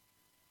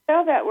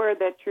 Spell that word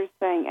that you're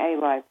saying,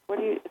 A-life. What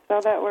do you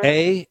spell that word?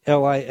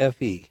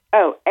 A-L-I-F-E.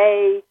 Oh,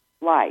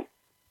 A-life.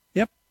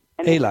 Yep,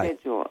 An A-life.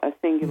 individual, a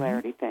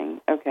singularity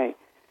thing. Okay.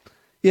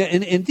 Yeah,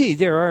 and indeed,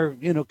 there are,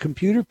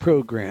 computer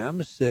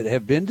programs that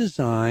have been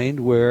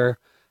designed where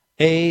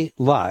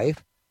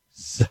A-life,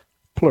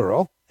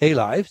 plural,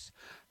 A-lives,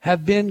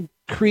 have been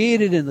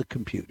created in the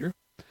computer.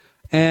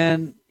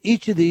 And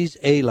each of these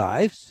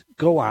A-lives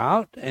go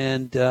out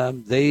and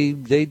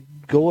they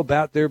go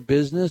about their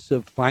business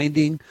of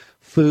finding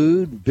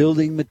food,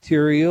 building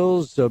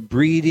materials,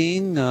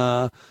 breeding,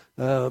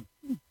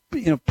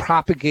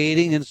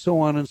 propagating, and so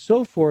on and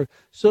so forth,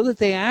 so that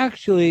they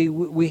actually,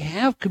 we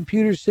have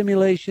computer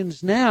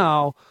simulations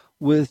now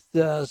with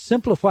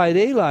simplified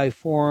A-life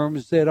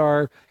forms that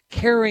are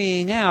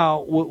carrying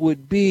out what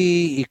would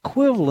be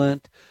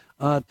equivalent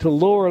to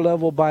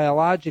lower-level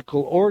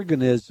biological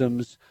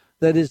organisms.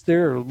 That is,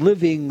 they're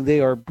living,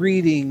 they are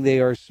breeding, they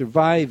are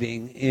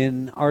surviving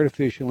in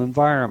artificial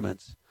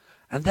environments.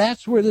 And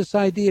that's where this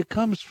idea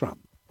comes from.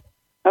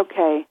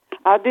 Okay.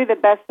 I'll do the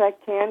best I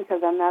can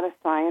because I'm not a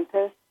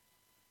scientist.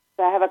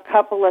 So I have a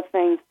couple of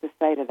things to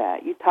say to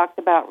that. You talked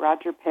about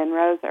Roger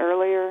Penrose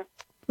earlier.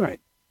 Right.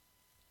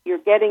 You're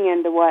getting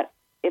into what,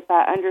 if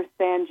I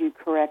understand you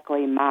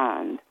correctly,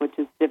 mind, which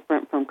is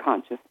different from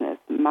consciousness.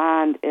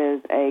 Mind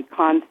is a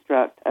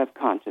construct of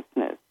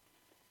consciousness.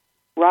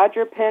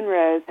 Roger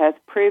Penrose has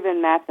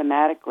proven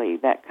mathematically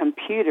that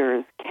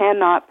computers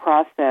cannot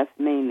process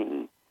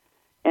meaning.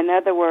 In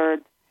other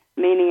words,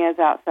 meaning is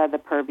outside the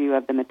purview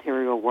of the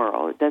material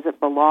world. It doesn't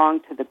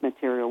belong to the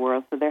material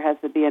world, so there has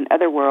to be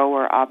another world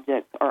where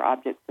objects are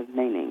objects of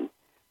meaning.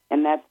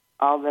 And that's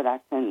all that I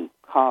can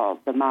call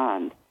the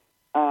mind.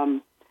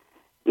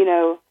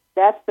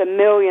 That's the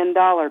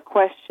million-dollar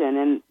question,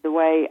 and the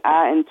way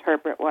I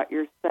interpret what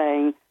you're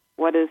saying,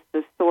 what is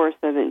the source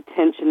of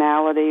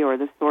intentionality or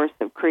the source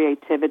of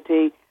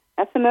creativity,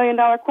 that's a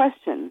million-dollar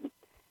question.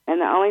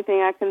 And the only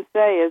thing I can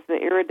say is the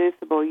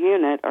irreducible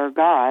unit, or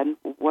God.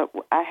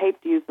 I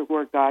hate to use the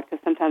word God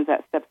because sometimes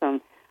that steps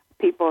on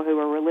people who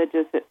are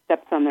religious, it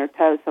steps on their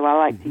toes, so I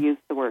like to use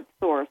the word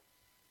source.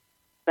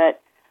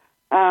 But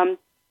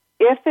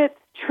if it's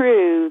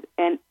true,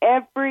 and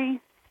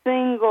every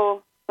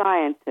single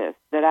scientist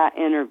that I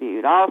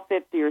interviewed, all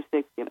 50 or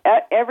 60,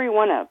 every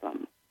one of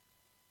them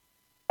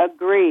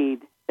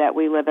agreed that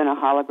we live in a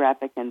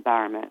holographic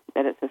environment,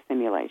 that it's a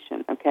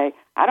simulation. Okay,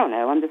 I don't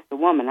know. I'm just a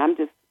woman. I'm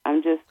just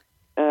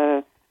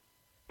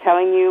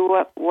telling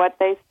you what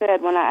they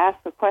said when I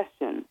asked the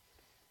question.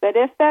 But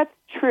if that's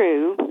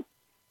true,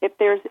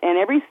 and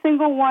every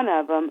single one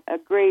of them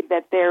agreed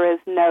that there is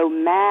no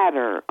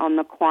matter on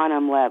the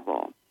quantum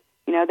level.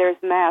 There's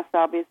mass.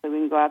 Obviously, we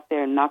can go out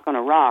there and knock on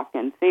a rock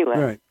and feel it.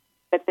 Right.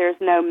 But there's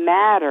no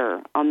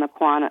matter on the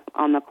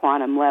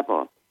quantum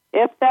level.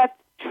 If that's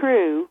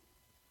true,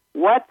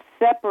 what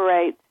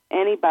separates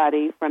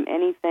anybody from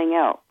anything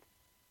else?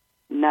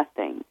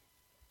 Nothing.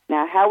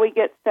 Now, how we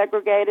get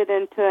segregated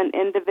into an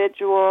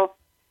individual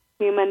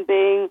human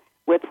being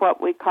with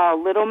what we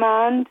call little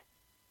mind,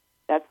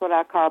 that's what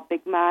I call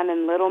big mind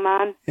and little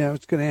mind. Yeah, I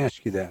was going to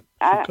ask you that.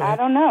 I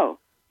don't know.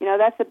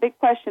 That's a big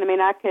question. I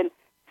mean, I could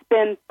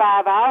spend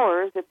 5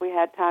 hours, if we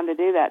had time to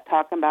do that,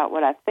 talking about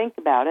what I think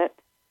about it.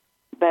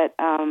 But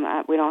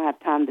we don't have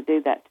time to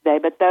do that today.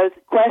 But those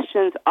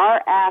questions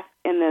are asked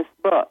in this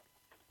book.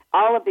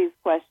 All of these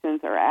questions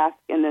are asked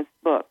in this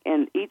book,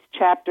 and each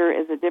chapter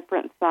is a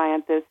different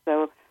scientist.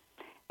 So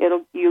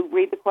you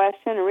read the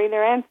question and read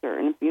their answer.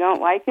 And if you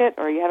don't like it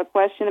or you have a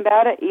question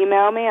about it,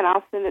 email me, and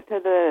I'll send it to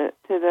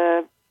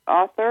the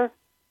author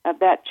of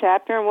that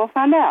chapter, and we'll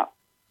find out.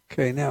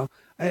 Okay, now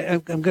I'm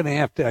going to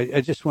have to.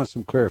 I just want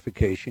some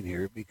clarification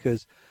here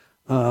because.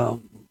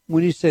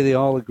 When you say they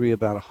all agree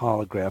about a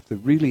holograph, the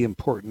really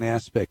important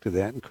aspect of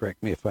that, and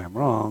correct me if I'm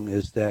wrong,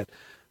 is that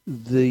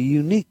the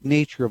unique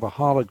nature of a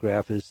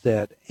holograph is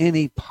that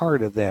any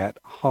part of that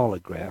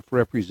holograph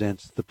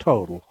represents the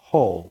total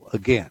whole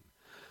again.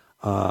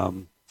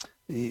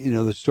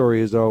 The story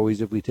is always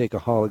if we take a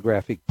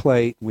holographic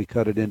plate and we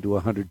cut it into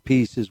 100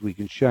 pieces, we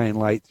can shine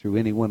light through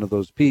any one of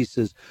those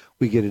pieces,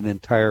 we get an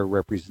entire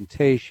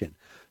representation.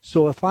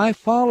 So if I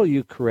follow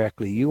you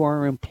correctly, you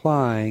are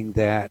implying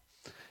that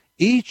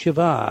each of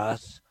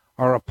us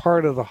are a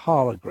part of the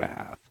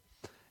holograph,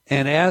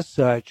 and as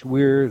such,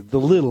 we're the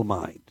little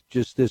mind,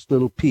 just this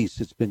little piece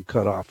that's been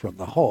cut off from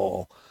the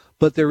whole.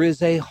 But there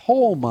is a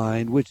whole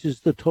mind, which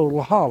is the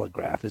total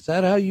holograph. Is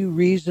that how you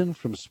reason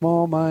from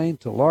small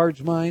mind to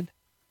large mind?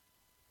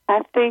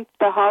 I think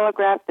the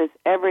holograph is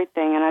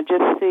everything, and I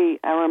just see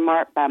a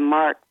remark by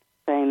Marx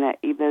saying that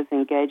Eva is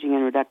engaging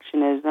in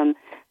reductionism,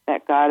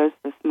 that God is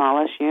the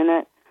smallest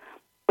unit.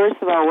 First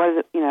of all,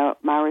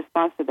 my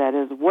response to that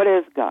is, what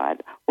is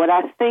God? What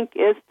I think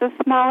is the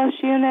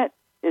smallest unit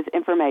is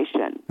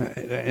information.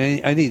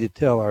 I need to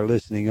tell our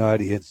listening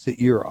audience that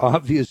you're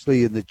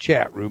obviously in the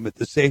chat room at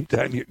the same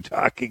time you're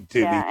talking to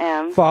me, I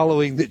am.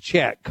 Following the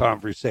chat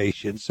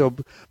conversation. So,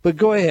 but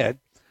go ahead.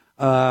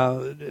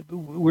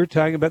 We're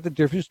talking about the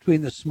difference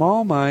between the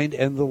small mind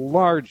and the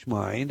large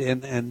mind,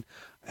 and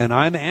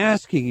I'm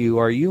asking you,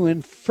 are you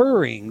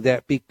inferring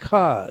that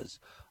because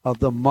of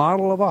the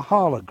model of a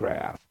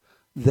holograph,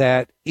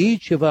 that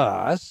each of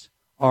us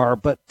are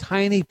but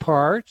tiny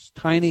parts,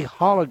 tiny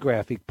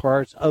holographic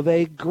parts of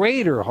a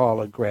greater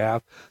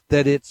holograph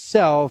that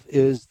itself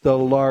is the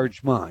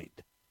large mind?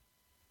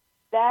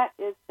 That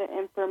is the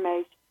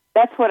information.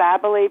 That's what I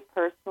believe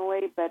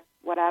personally, but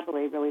what I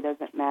believe really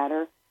doesn't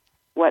matter.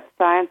 What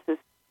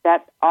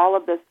all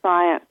of the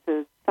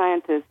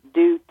scientists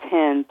do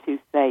tend to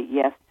say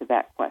yes to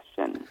that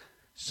question.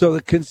 So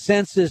the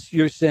consensus,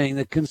 you're saying,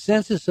 the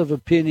consensus of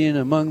opinion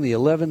among the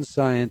 11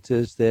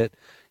 scientists that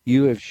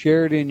you have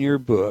shared in your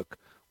book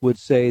would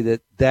say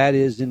that that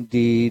is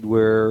indeed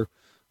where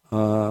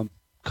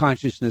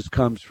consciousness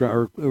comes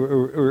from,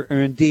 or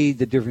indeed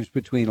the difference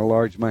between a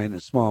large mind and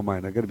a small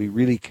mind. I've got to be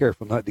really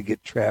careful not to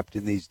get trapped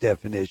in these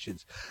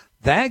definitions.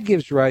 That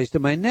gives rise to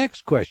my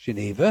next question,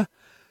 Eva.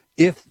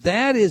 If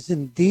that is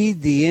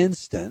indeed the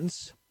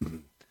instance,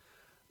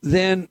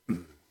 then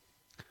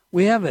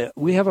we have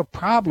a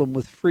problem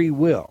with free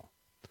will.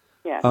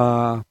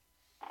 Yes.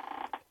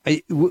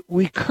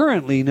 We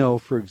currently know,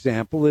 for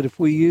example, that if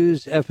we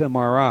use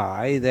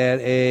fMRI,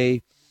 that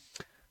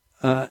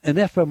an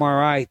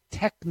fMRI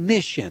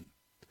technician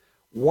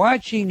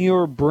watching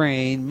your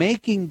brain,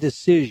 making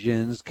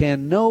decisions,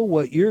 can know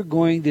what you're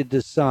going to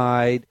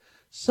decide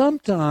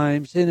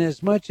sometimes in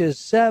as much as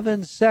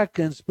 7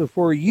 seconds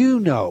before you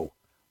know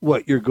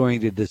what you're going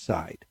to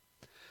decide.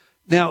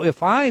 Now,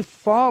 if I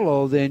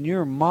follow then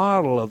your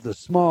model of the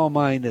small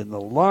mind and the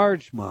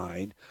large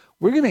mind,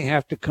 we're going to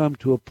have to come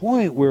to a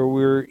point where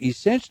we're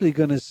essentially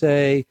going to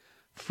say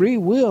free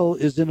will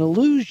is an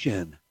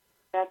illusion.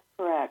 That's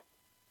correct.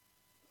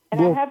 And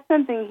I have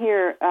something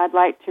here I'd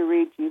like to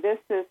read you. This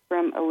is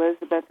from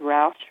Elizabeth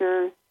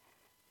Rauscher,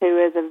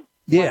 who is a...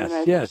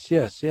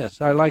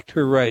 Yes. I liked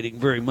her writing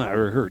very much,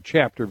 or her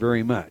chapter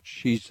very much.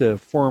 She's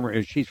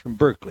she's from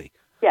Berkeley.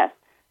 Yes.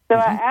 So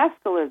I asked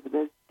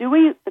Elizabeth, do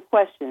we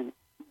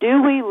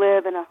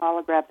live in a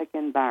holographic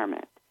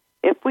environment?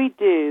 If we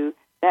do,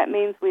 that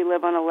means we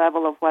live on a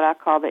level of what I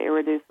call the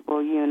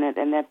irreducible unit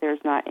and that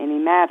there's not any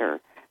matter.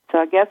 So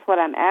I guess what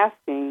I'm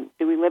asking,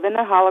 do we live in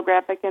a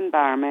holographic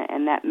environment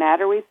and that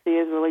matter we see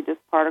is really just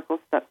particles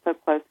stuck so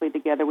closely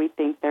together we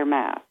think they're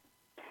mass?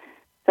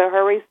 So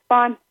her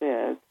response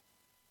is,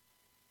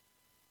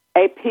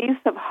 a piece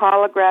of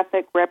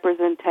holographic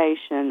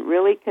representation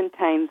really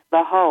contains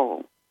the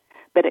whole,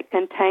 but it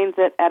contains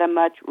it at a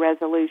much less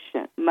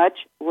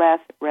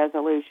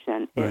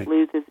resolution. Right. It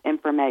loses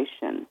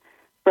information.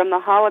 From the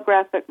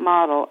holographic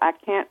model, I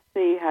can't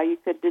see how you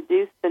could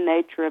deduce the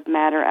nature of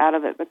matter out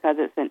of it because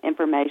it's an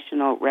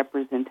informational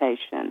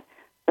representation.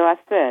 So I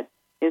said,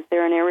 is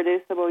there an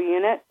irreducible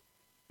unit?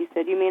 He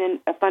said, you mean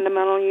a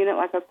fundamental unit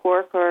like a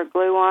quark or a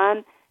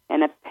gluon?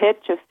 And a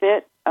pitch, a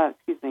fit,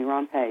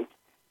 wrong page.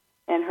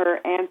 And her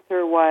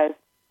answer was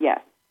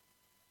yes.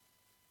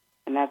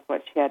 And that's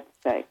what she had to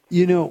say.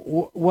 You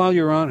know, while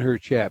you're on her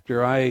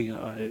chapter, I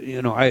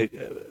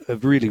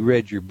have really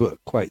read your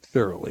book quite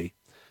thoroughly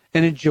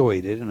and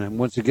enjoyed it, and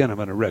once again, I'm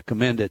going to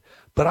recommend it.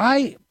 But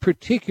I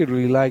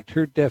particularly liked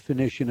her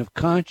definition of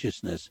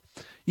consciousness.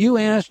 You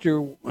asked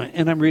her,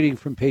 and I'm reading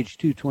from page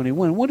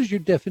 221, what is your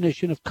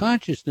definition of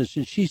consciousness?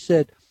 And she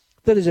said,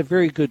 that is a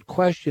very good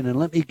question, and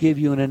let me give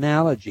you an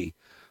analogy.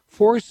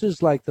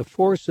 Forces like the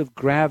force of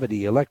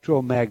gravity,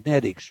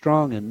 electromagnetic,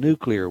 strong and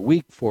nuclear,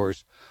 weak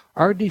force,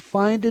 are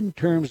defined in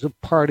terms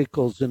of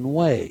particles and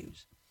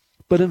waves.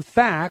 But in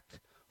fact,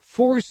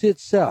 force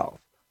itself,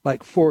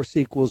 like force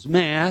equals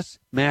mass,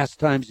 mass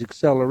times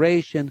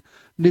acceleration,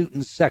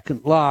 Newton's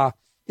second law,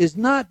 is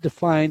not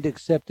defined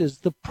except as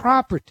the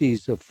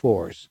properties of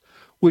force,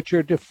 which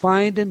are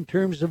defined in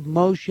terms of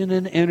motion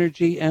and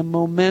energy and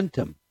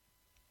momentum.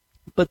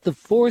 But the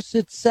force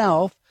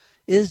itself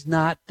is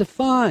not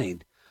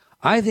defined.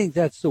 I think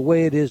that's the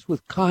way it is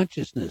with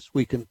consciousness.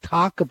 We can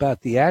talk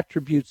about the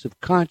attributes of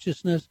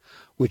consciousness,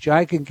 which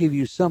I can give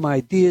you some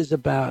ideas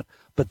about,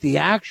 but the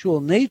actual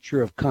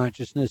nature of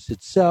consciousness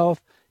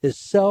itself is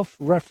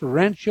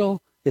self-referential,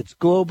 it's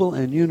global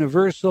and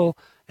universal,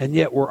 and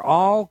yet we're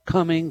all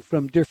coming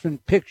from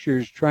different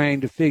pictures trying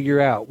to figure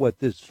out what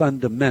this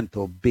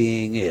fundamental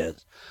being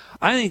is.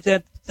 I think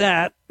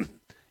that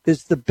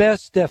is the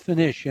best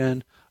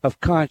definition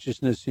of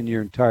consciousness in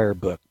your entire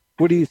book.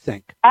 What do you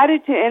think? I do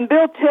too. And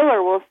Bill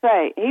Tiller will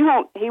say he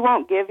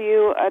won't give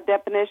you a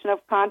definition of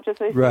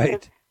consciousness.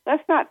 Right.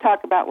 Let's not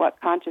talk about what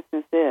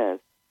consciousness is.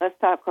 Let's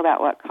talk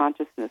about what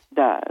consciousness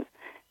does.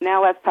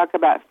 Now let's talk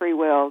about free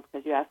will,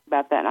 because you asked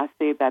about that, and I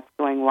see that's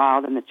going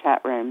wild in the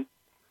chat room.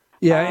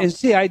 Yeah, and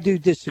see, I do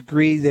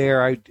disagree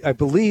there. I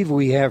believe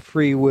we have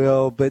free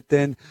will, but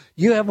then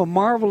you have a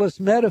marvelous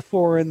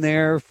metaphor in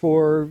there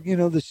for,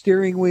 the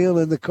steering wheel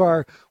in the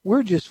car.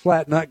 We're just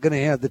flat not going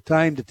to have the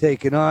time to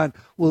take it on.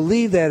 We'll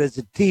leave that as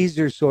a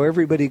teaser so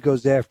everybody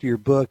goes after your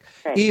book.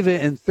 Right. Even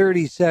in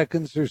 30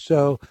 seconds or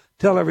so,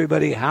 tell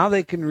everybody how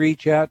they can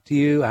reach out to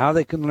you, how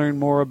they can learn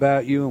more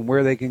about you, and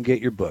where they can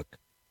get your book.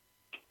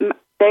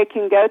 They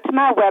can go to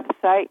my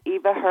website,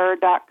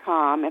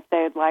 evaher.com, if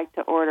they would like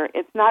to order.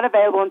 It's not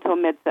available until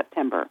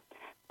mid-September.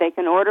 They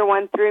can order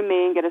one through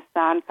me and get a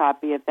signed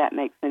copy if that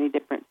makes any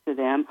difference to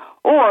them.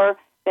 Or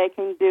they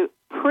can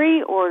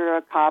pre-order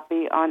a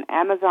copy on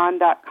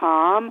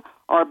Amazon.com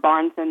or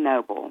Barnes &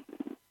 Noble.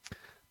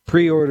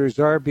 Pre-orders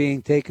are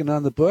being taken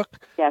on the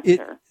book? Yes,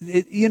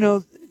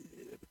 sir.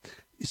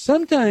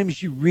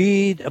 Sometimes you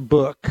read a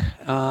book,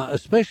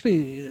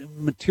 especially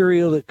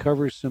material that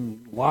covers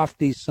some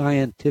lofty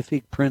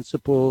scientific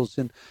principles,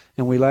 and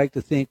we like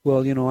to think,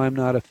 well, I'm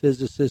not a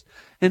physicist,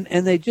 and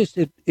they just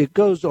it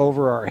goes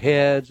over our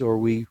heads, or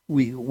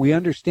we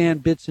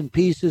understand bits and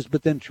pieces,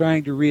 but then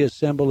trying to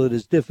reassemble it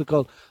is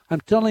difficult.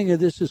 I'm telling you,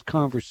 this is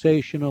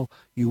conversational.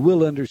 You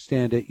will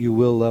understand it. You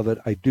will love it.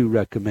 I do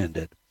recommend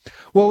it.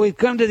 Well, we've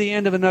come to the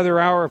end of another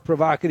hour of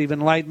Provocative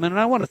Enlightenment, and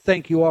I want to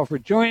thank you all for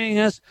joining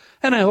us,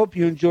 and I hope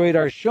you enjoyed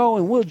our show,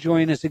 and will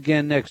join us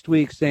again next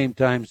week, same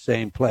time,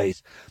 same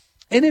place.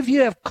 And if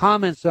you have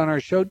comments on our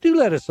show, do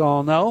let us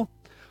all know.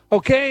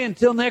 Okay,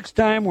 until next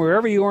time,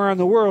 wherever you are in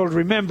the world,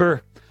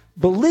 remember,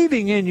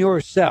 Believing in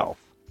yourself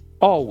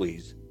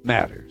always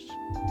matters.